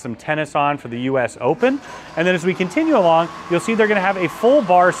 They've got some tennis on for the US Open. And then as we continue along, you'll see they're gonna have a full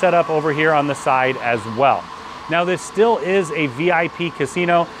bar set up over here on the side as well. Now this still is a VIP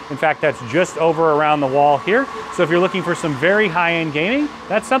casino. In fact, that's just over around the wall here. So if you're looking for some very high-end gaming,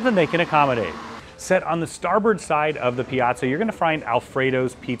 that's something they can accommodate. Set on the starboard side of the piazza, you're gonna find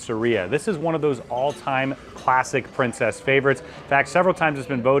Alfredo's Pizzeria. This is one of those all-time classic Princess favorites. In fact, several times it's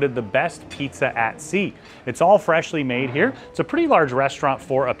been voted the best pizza at sea. It's all freshly made here. It's a pretty large restaurant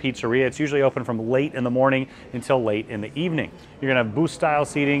for a pizzeria. It's usually open from late in the morning until late in the evening. You're gonna have booth-style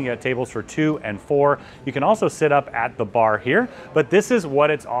seating. You got tables for 2 and 4. You can also sit up at the bar here, but this is what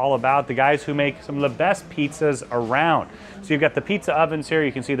it's all about. The guys who make some of the best pizzas around. So you've got the pizza ovens here.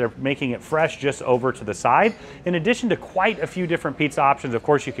 You can see they're making it fresh just over to the side. In addition to quite a few different pizza options, of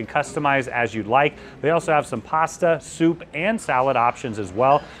course, you can customize as you'd like. They also have some pasta, soup, and salad options as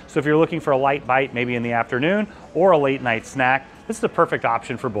well. So if you're looking for a light bite, maybe in the afternoon, or a late night snack, this is the perfect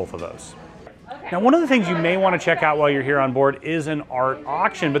option for both of those. Now, one of the things you may want to check out while you're here on board is an art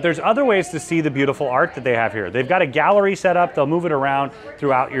auction, but there's other ways to see the beautiful art that they have here. They've got a gallery set up. They'll move it around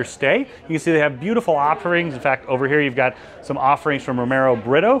throughout your stay. You can see they have beautiful offerings. In fact, over here you've got some offerings from Romero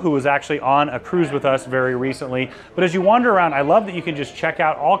Brito, who was actually on a cruise with us very recently. But as you wander around, I love that you can just check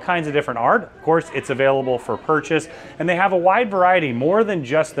out all kinds of different art. Of course, it's available for purchase, and they have a wide variety, more than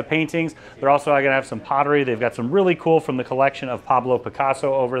just the paintings. They're also going to have some pottery. They've got some really cool from the collection of Pablo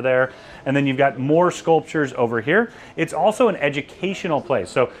Picasso over there. And then you've got more sculptures over here. It's also an educational place.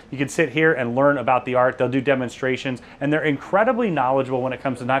 So you can sit here and learn about the art. They'll do demonstrations, and they're incredibly knowledgeable when it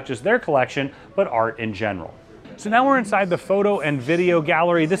comes to not just their collection, but art in general. So now we're inside the photo and video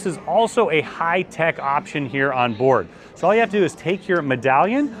gallery. This is also a high-tech option here on board. So all you have to do is take your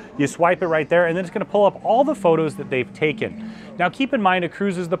medallion, you swipe it right there, and then it's going to pull up all the photos that they've taken. Now keep in mind, a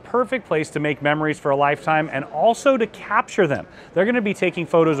cruise is the perfect place to make memories for a lifetime and also to capture them. They're going to be taking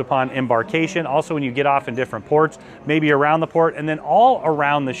photos upon embarkation, also when you get off in different ports, maybe around the port, and then all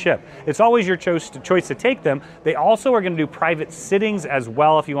around the ship. It's always your choice to take them. They also are going to do private sittings as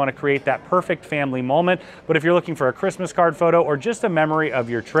well if you want to create that perfect family moment. But if you're looking for a Christmas card photo or just a memory of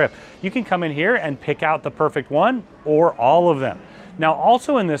your trip, you can come in here and pick out the perfect one or all of them. Now,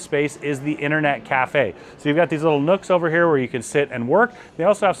 also in this space is the Internet Cafe. So you've got these little nooks over here where you can sit and work. They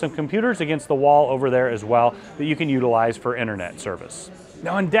also have some computers against the wall over there as well that you can utilize for internet service.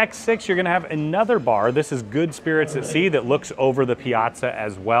 Now on deck 6, you're gonna have another bar. This is Good Spirits at Sea that looks over the piazza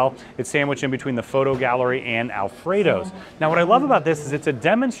as well. It's sandwiched in between the photo gallery and Alfredo's. Now what I love about this is it's a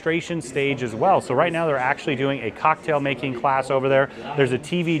demonstration stage as well. So right now they're actually doing a cocktail making class over there. There's a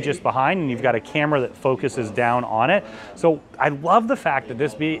TV just behind and you've got a camera that focuses down on it. So I love the fact that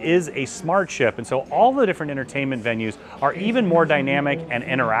this is a smart ship, and so all the different entertainment venues are even more dynamic and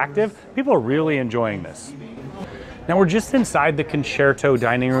interactive. People are really enjoying this. Now we're just inside the Concerto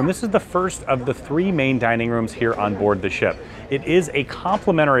dining room. This is the first of the 3 main dining rooms here on board the ship. It is a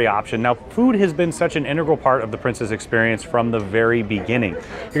complimentary option. Now food has been such an integral part of the Princess experience from the very beginning.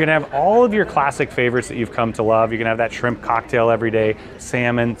 You're gonna have all of your classic favorites that you've come to love. You're gonna have that shrimp cocktail every day,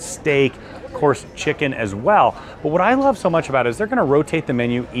 salmon, steak, of course chicken as well. But what I love so much about it is they're gonna rotate the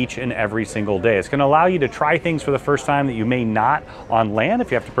menu each and every single day. It's gonna allow you to try things for the first time that you may not on land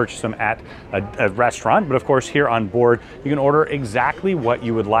if you have to purchase them at a restaurant. But of course here on board, you can order exactly what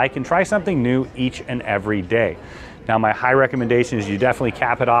you would like and try something new each and every day. Now my high recommendation is you definitely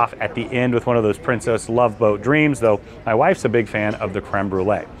cap it off at the end with one of those Princess Love Boat Dreams, though my wife's a big fan of the creme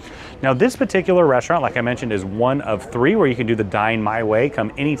brulee. Now this particular restaurant, like I mentioned, is one of 3 where you can do the Dine My Way,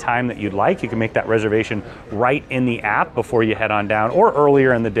 come anytime that you'd like. You can make that reservation right in the app before you head on down or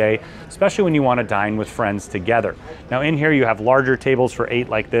earlier in the day, especially when you want to dine with friends together. Now in here you have larger tables for 8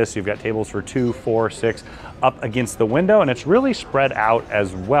 like this. You've got tables for 2, 4, 6 up against the window, and it's really spread out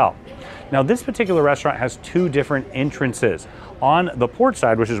as well. Now this particular restaurant has 2 different entrances. On the port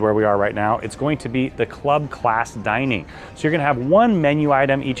side, which is where we are right now, it's going to be the club class dining. So you're gonna have one menu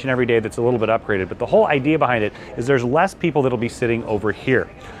item each and every day that's a little bit upgraded, but the whole idea behind it is there's less people that'll be sitting over here.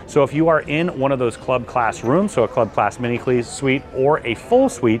 So if you are in one of those club class rooms, so a club class mini suite or a full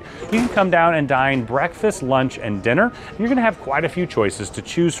suite, you can come down and dine breakfast, lunch, and dinner. And you're gonna have quite a few choices to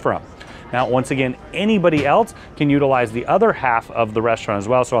choose from. Now, once again, anybody else can utilize the other half of the restaurant as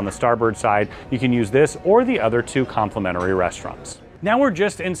well. So on the starboard side, you can use this or the other 2 complimentary restaurants. Now we're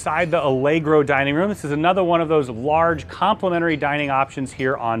just inside the Allegro dining room. This is another one of those large complimentary dining options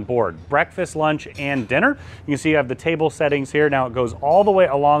here on board. Breakfast, lunch, and dinner. You can see you have the table settings here. Now it goes all the way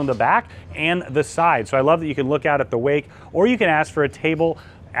along the back and the side. So I love that you can look out at the wake, or you can ask for a table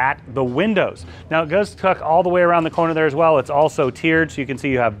at the windows. Now it goes tuck all the way around the corner there as well. It's also tiered, so you can see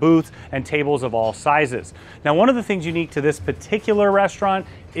you have booths and tables of all sizes. Now one of the things unique to this particular restaurant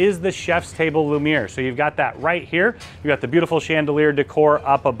is the chef's table Lumiere. So you've got that right here. You've got the beautiful chandelier decor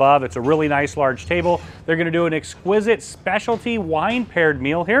up above. It's a really nice large table. They're gonna do an exquisite specialty wine paired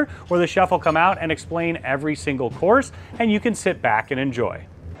meal here where the chef will come out and explain every single course and you can sit back and enjoy.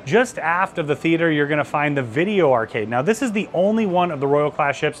 Just aft of the theater, you're gonna find the video arcade. Now this is the only one of the Royal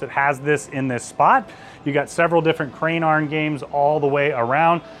class ships that has this in this spot. You got several different crane arm games all the way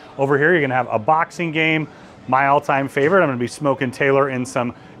around. Over here, you're gonna have a boxing game, my all-time favorite. I'm gonna be smoking Taylor in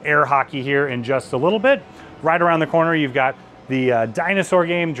some air hockey here in just a little bit. Right around the corner, you've got the dinosaur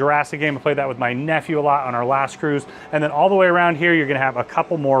game, Jurassic game. I played that with my nephew a lot on our last cruise. And then all the way around here, you're gonna have a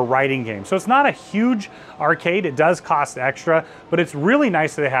couple more writing games. So it's not a huge arcade. It does cost extra, but it's really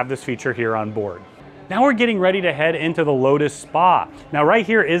nice that they have this feature here on board. Now we're getting ready to head into the Lotus Spa. Now right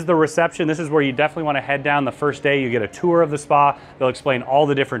here is the reception. This is where you definitely want to head down the first day. You get a tour of the spa. They'll explain all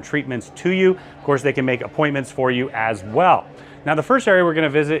the different treatments to you. Of course, they can make appointments for you as well. Now the first area we're going to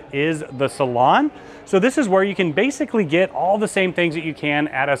visit is the salon. So this is where you can basically get all the same things that you can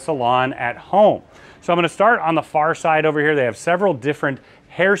at a salon at home. So I'm going to start on the far side over here. They have several different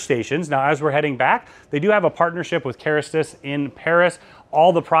hair stations. Now as we're heading back, they do have a partnership with Keristis in Paris.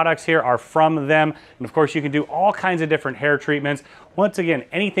 All the products here are from them. And of course you can do all kinds of different hair treatments. Once again,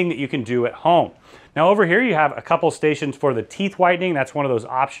 anything that you can do at home. Now over here you have a couple stations for the teeth whitening. That's one of those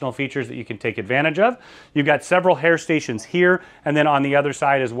optional features that you can take advantage of. You've got several hair stations here and then on the other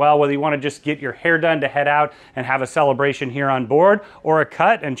side as well, whether you want to just get your hair done to head out and have a celebration here on board or a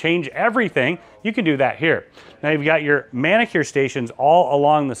cut and change everything, you can do that here. Now you've got your manicure stations all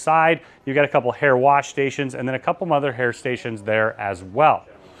along the side. You've got a couple hair wash stations and then a couple other hair stations there as well.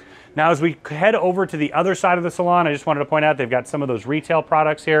 Now, as we head over to the other side of the salon, I just wanted to point out they've got some of those retail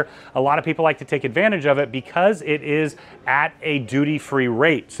products here. A lot of people like to take advantage of it because it is at a duty-free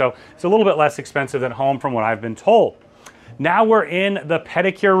rate. So it's a little bit less expensive than home from what I've been told. Now we're in the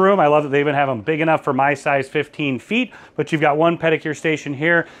pedicure room. I love that they even have them big enough for my size, 15 feet, but you've got one pedicure station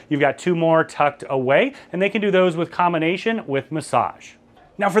here. You've got 2 more tucked away, and they can do those with combination with massage.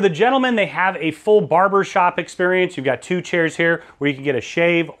 Now for the gentlemen, they have a full barber shop experience. You've got 2 chairs here where you can get a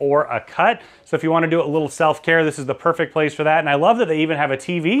shave or a cut. So if you want to do a little self-care, this is the perfect place for that. And I love that they even have a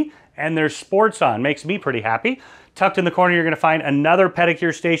TV and there's sports on. Makes me pretty happy. Tucked in the corner, you're gonna find another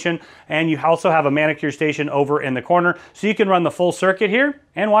pedicure station, and you also have a manicure station over in the corner, so you can run the full circuit here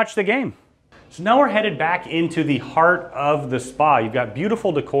and watch the game. So now we're headed back into the heart of the spa. You've got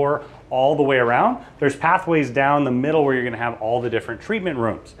beautiful decor all the way around. There's pathways down the middle where you're gonna have all the different treatment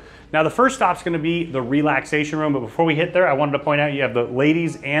rooms. Now the first stop's gonna be the relaxation room, but before we hit there, I wanted to point out you have the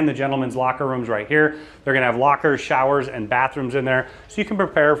ladies and the gentlemen's locker rooms right here. They're gonna have lockers, showers, and bathrooms in there, so you can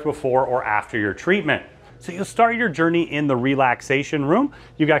prepare before or after your treatment. So you'll start your journey in the relaxation room.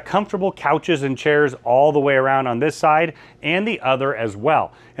 You've got comfortable couches and chairs all the way around on this side and the other as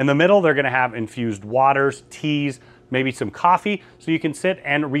well. In the middle, they're gonna have infused waters, teas, maybe some coffee, so you can sit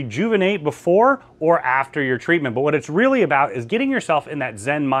and rejuvenate before or after your treatment. But what it's really about is getting yourself in that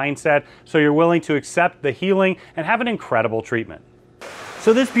Zen mindset so you're willing to accept the healing and have an incredible treatment.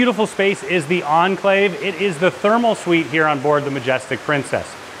 So this beautiful space is the Enclave. It is the thermal suite here on board the Majestic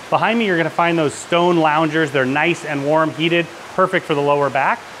Princess. Behind me, you're gonna find those stone loungers. They're nice and warm, heated, perfect for the lower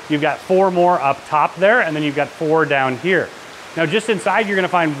back. You've got 4 more up top there, and then you've got 4 down here. Now just inside, you're gonna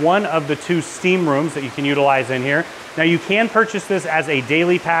find one of the 2 steam rooms that you can utilize in here. Now you can purchase this as a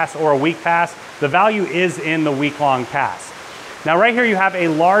daily pass or a week pass. The value is in the week-long pass. Now right here, you have a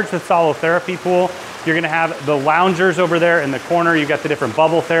large therapy pool. You're gonna have the loungers over there in the corner. You've got the different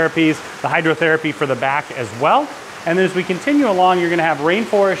bubble therapies, the hydrotherapy for the back as well. And then as we continue along, you're gonna have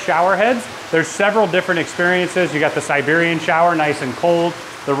rainforest shower heads. There's several different experiences. You got the Siberian shower, nice and cold,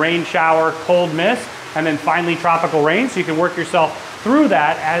 the rain shower, cold mist, and then finally tropical rain. So you can work yourself through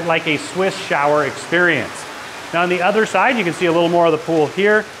that at like a Swiss shower experience. Now on the other side, you can see a little more of the pool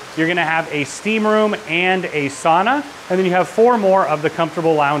here. You're gonna have a steam room and a sauna, and then you have 4 more of the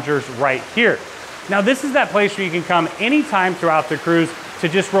comfortable loungers right here. Now this is that place where you can come anytime throughout the cruise to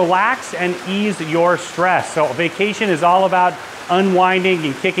just relax and ease your stress. So a vacation is all about unwinding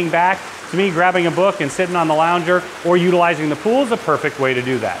and kicking back. To me, grabbing a book and sitting on the lounger or utilizing the pool is a perfect way to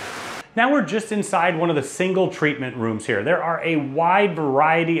do that. Now we're just inside one of the single treatment rooms here. There are a wide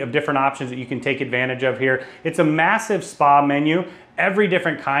variety of different options that you can take advantage of here. It's a massive spa menu. Every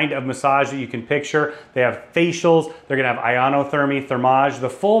different kind of massage that you can picture. They have facials, they're gonna have ionothermy, thermage,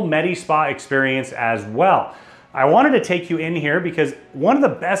 the full Medi-Spa experience as well. I wanted to take you in here because one of the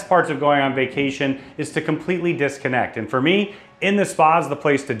best parts of going on vacation is to completely disconnect. And for me, in the spa is the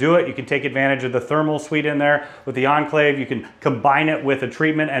place to do it. You can take advantage of the thermal suite in there with the Enclave. You can combine it with a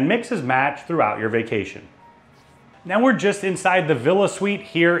treatment and mix and match throughout your vacation. Now we're just inside the Villa Suite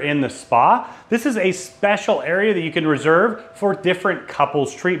here in the spa. This is a special area that you can reserve for different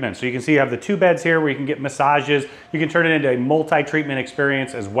couples treatments. So you can see you have the 2 beds here where you can get massages. You can turn it into a multi-treatment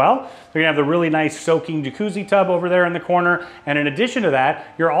experience as well. You're gonna have the really nice soaking jacuzzi tub over there in the corner. And in addition to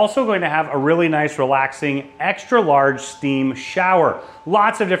that, you're also going to have a really nice, relaxing, extra large steam shower.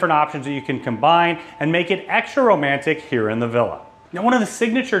 Lots of different options that you can combine and make it extra romantic here in the villa. Now one of the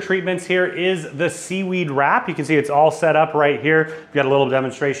signature treatments here is the seaweed wrap. You can see it's all set up right here. We've got a little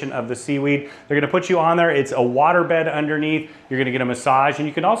demonstration of the seaweed. They're gonna put you on there. It's a water bed underneath. You're gonna get a massage, and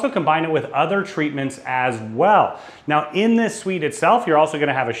you can also combine it with other treatments as well. Now in this suite itself, you're also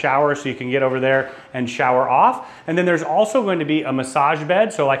gonna have a shower so you can get over there and shower off. And then there's also going to be a massage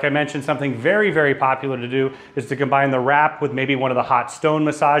bed. So like I mentioned, something very, very popular to do is to combine the wrap with maybe one of the hot stone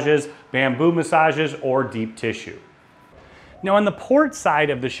massages, bamboo massages, or deep tissue. Now on the port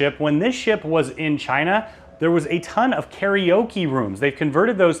side of the ship, when this ship was in China, there was a ton of karaoke rooms. They've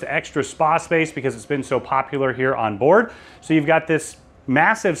converted those to extra spa space because it's been so popular here on board. So you've got this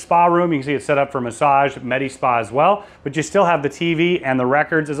massive spa room. You can see it's set up for massage, Medi-Spa as well, but you still have the TV and the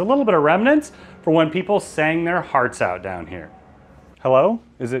records as a little bit of remnants for when people sang their hearts out down here. Hello?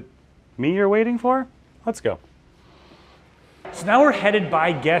 Is it me you're waiting for? Let's go. So now we're headed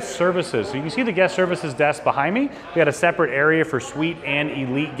by guest services. So you can see the guest services desk behind me. We got a separate area for suite and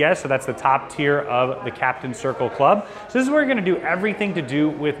elite guests. So that's the top tier of the Captain Circle Club. So this is where you're gonna do everything to do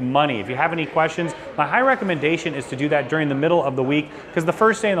with money. If you have any questions, my high recommendation is to do that during the middle of the week, because the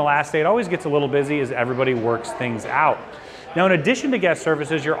first day and the last day, it always gets a little busy as everybody works things out. Now, in addition to guest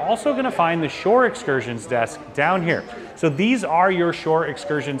services, you're also gonna find the shore excursions desk down here. So these are your shore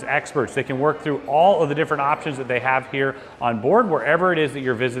excursions experts. They can work through all of the different options that they have here on board, wherever it is that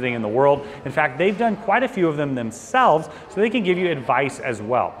you're visiting in the world. In fact, they've done quite a few of them themselves, so they can give you advice as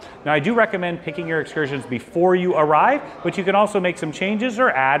well. Now, I do recommend picking your excursions before you arrive, but you can also make some changes or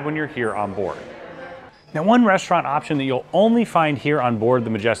add when you're here on board. Now, one restaurant option that you'll only find here on board the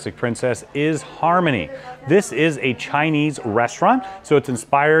Majestic Princess is Harmony. This is a Chinese restaurant, so it's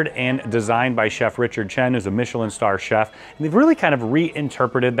inspired and designed by Chef Richard Chen, who's a Michelin star chef, and they've really kind of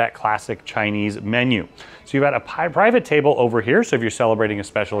reinterpreted that classic Chinese menu. So you've got a private table over here, so if you're celebrating a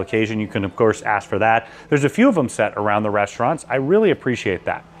special occasion, you can of course ask for that. There's a few of them set around the restaurants. I really appreciate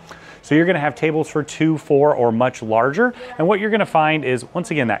that. So you're gonna have tables for 2, 4, or much larger. And what you're gonna find is,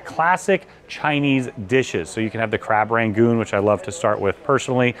 once again, that classic Chinese dishes. So you can have the crab rangoon, which I love to start with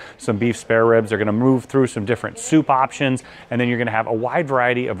personally, some beef spare ribs. They're gonna move through some different soup options, and then you're gonna have a wide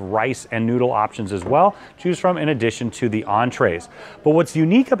variety of rice and noodle options as well, choose from in addition to the entrees. But what's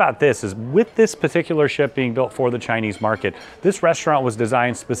unique about this is, with this particular ship being built for the Chinese market, this restaurant was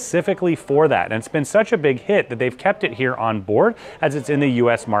designed specifically for that. And it's been such a big hit that they've kept it here on board as it's in the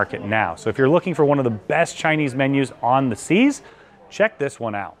US market now. So if you're looking for one of the best Chinese menus on the seas, check this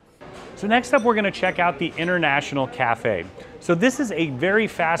one out. So next up, we're gonna check out the International Cafe. So this is a very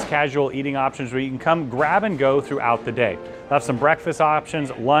fast casual eating options where you can come grab and go throughout the day. They'll have some breakfast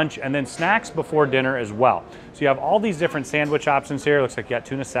options, lunch, and then snacks before dinner as well. So you have all these different sandwich options here. It looks like you got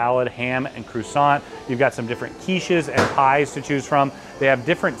tuna salad, ham, and croissant. You've got some different quiches and pies to choose from. They have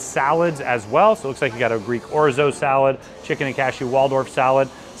different salads as well. So it looks like you got a Greek orzo salad, chicken and cashew Waldorf salad,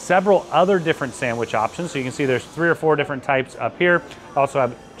 several other different sandwich options. So you can see there's 3 or 4 different types up here. Also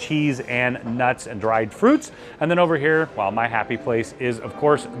have cheese and nuts and dried fruits. And then over here, well, my happy place is, of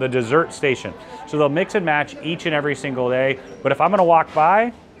course, the dessert station. So they'll mix and match each and every single day. But if I'm gonna walk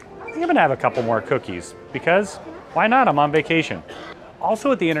by, I think I'm gonna have a couple more cookies, because why not? I'm on vacation.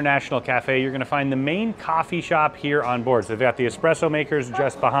 Also at the International Cafe, you're gonna find the main coffee shop here on board. So they've got the espresso makers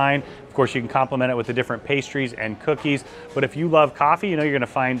just behind. Of course, you can complement it with the different pastries and cookies. But if you love coffee, you know you're gonna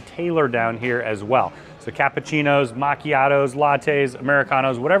find Taylor down here as well. So cappuccinos, macchiatos, lattes,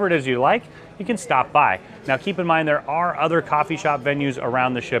 Americanos, whatever it is you like, you can stop by. Now keep in mind, there are other coffee shop venues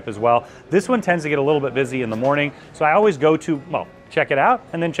around the ship as well. This one tends to get a little bit busy in the morning, so I always go to, well, check it out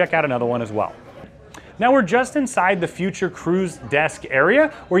and then check out another one as well. Now we're just inside the future cruise desk area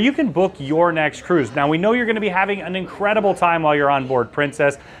where you can book your next cruise. Now we know you're gonna be having an incredible time while you're on board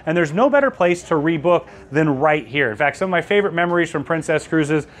Princess, and there's no better place to rebook than right here. In fact, some of my favorite memories from Princess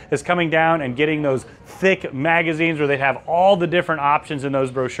Cruises is coming down and getting those thick magazines where they have all the different options in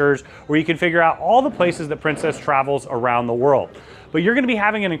those brochures, where you can figure out all the places that Princess travels around the world. But you're gonna be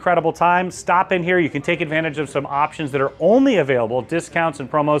having an incredible time. Stop in here. You can take advantage of some options that are only available, discounts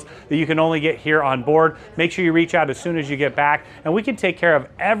and promos that you can only get here on board. Make sure you reach out as soon as you get back, and we can take care of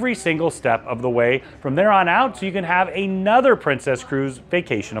every single step of the way from there on out, so you can have another Princess Cruise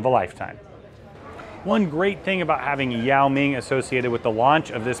vacation of a lifetime. One great thing about having Yao Ming associated with the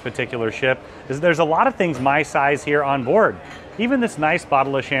launch of this particular ship is there's a lot of things my size here on board. Even this nice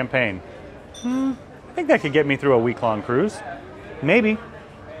bottle of champagne. I think that could get me through a week-long cruise. Maybe.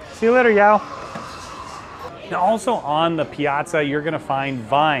 See you later, Yao. Now also on the piazza, you're gonna find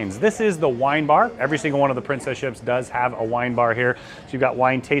Vines. This is the wine bar. Every single one of the Princess ships does have a wine bar here. So you've got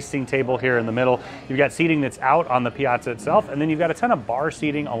wine tasting table here in the middle. You've got seating that's out on the piazza itself, and then you've got a ton of bar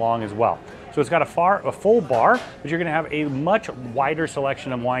seating along as well. So it's got a full bar, but you're gonna have a much wider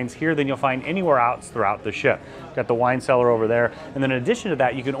selection of wines here than you'll find anywhere else throughout the ship. You've got the wine cellar over there. And then in addition to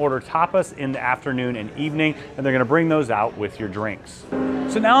that, you can order tapas in the afternoon and evening, and they're gonna bring those out with your drinks.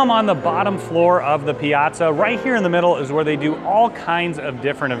 So now I'm on the bottom floor of the piazza. Right here in the middle is where they do all kinds of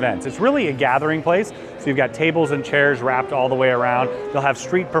different events. It's really a gathering place. So you've got tables and chairs wrapped all the way around. They'll have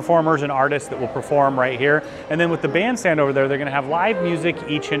street performers and artists that will perform right here. And then with the bandstand over there, they're gonna have live music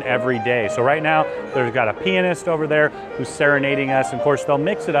each and every day. So right now, they've got a pianist over there who's serenading us. And of course, they'll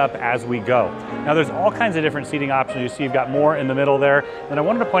mix it up as we go. Now there's all kinds of different seating options. You see you've got more in the middle there. And I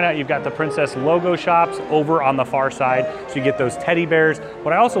wanted to point out you've got the Princess logo shops over on the far side. So you get those teddy bears.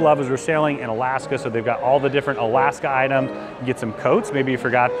 What I also love is we're sailing in Alaska, so they've got all the different Alaska items. You get some coats, maybe you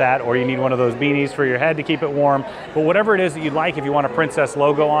forgot that, or you need one of those beanies for your head to keep it warm. But whatever it is that you'd like, if you want a Princess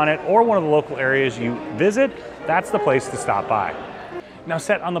logo on it or one of the local areas you visit, that's the place to stop by. Now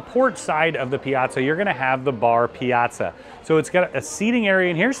set on the port side of the piazza, you're gonna have the bar piazza. So it's got a seating area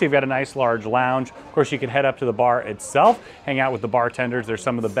in here, so you've got a nice large lounge. Of course, you can head up to the bar itself, hang out with the bartenders. They're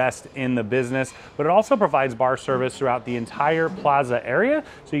some of the best in the business, but it also provides bar service throughout the entire plaza area.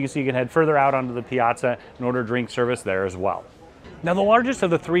 So you can see you can head further out onto the piazza and order drink service there as well. Now, the largest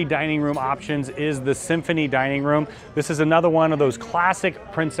of the 3 dining room options is the Symphony Dining Room. This is another one of those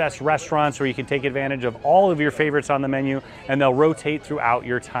classic Princess restaurants where you can take advantage of all of your favorites on the menu, and they'll rotate throughout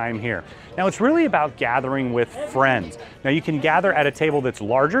your time here. Now, it's really about gathering with friends. Now, you can gather at a table that's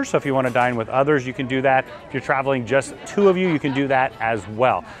larger, so if you want to dine with others, you can do that. If you're traveling just 2 of you, you can do that as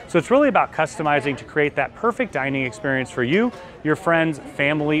well. So it's really about customizing to create that perfect dining experience for you, your friends,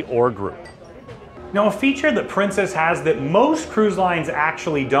 family, or group. Now, a feature that Princess has that most cruise lines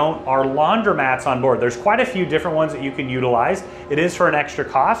actually don't are laundromats on board. There's quite a few different ones that you can utilize. It is for an extra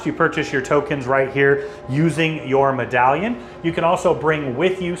cost. You purchase your tokens right here using your medallion. You can also bring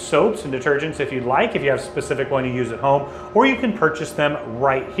with you soaps and detergents if you'd like, if you have a specific one you use at home, or you can purchase them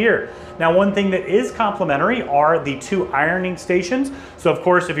right here. Now, one thing that is complimentary are the 2 ironing stations. So of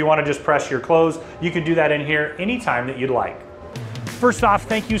course, if you want to just press your clothes, you can do that in here anytime that you'd like. First off,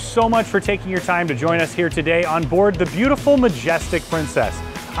 thank you so much for taking your time to join us here today on board the beautiful Majestic Princess.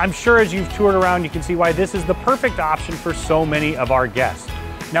 I'm sure as you've toured around, you can see why this is the perfect option for so many of our guests.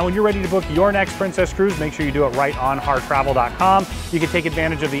 Now, when you're ready to book your next Princess cruise, make sure you do it right on harrtravel.com. You can take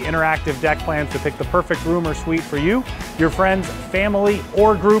advantage of the interactive deck plans to pick the perfect room or suite for you, your friends, family,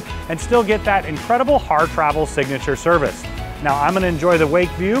 or group, and still get that incredible Harr Travel signature service. Now, I'm going to enjoy the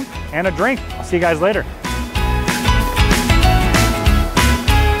wake view and a drink. I'll see you guys later.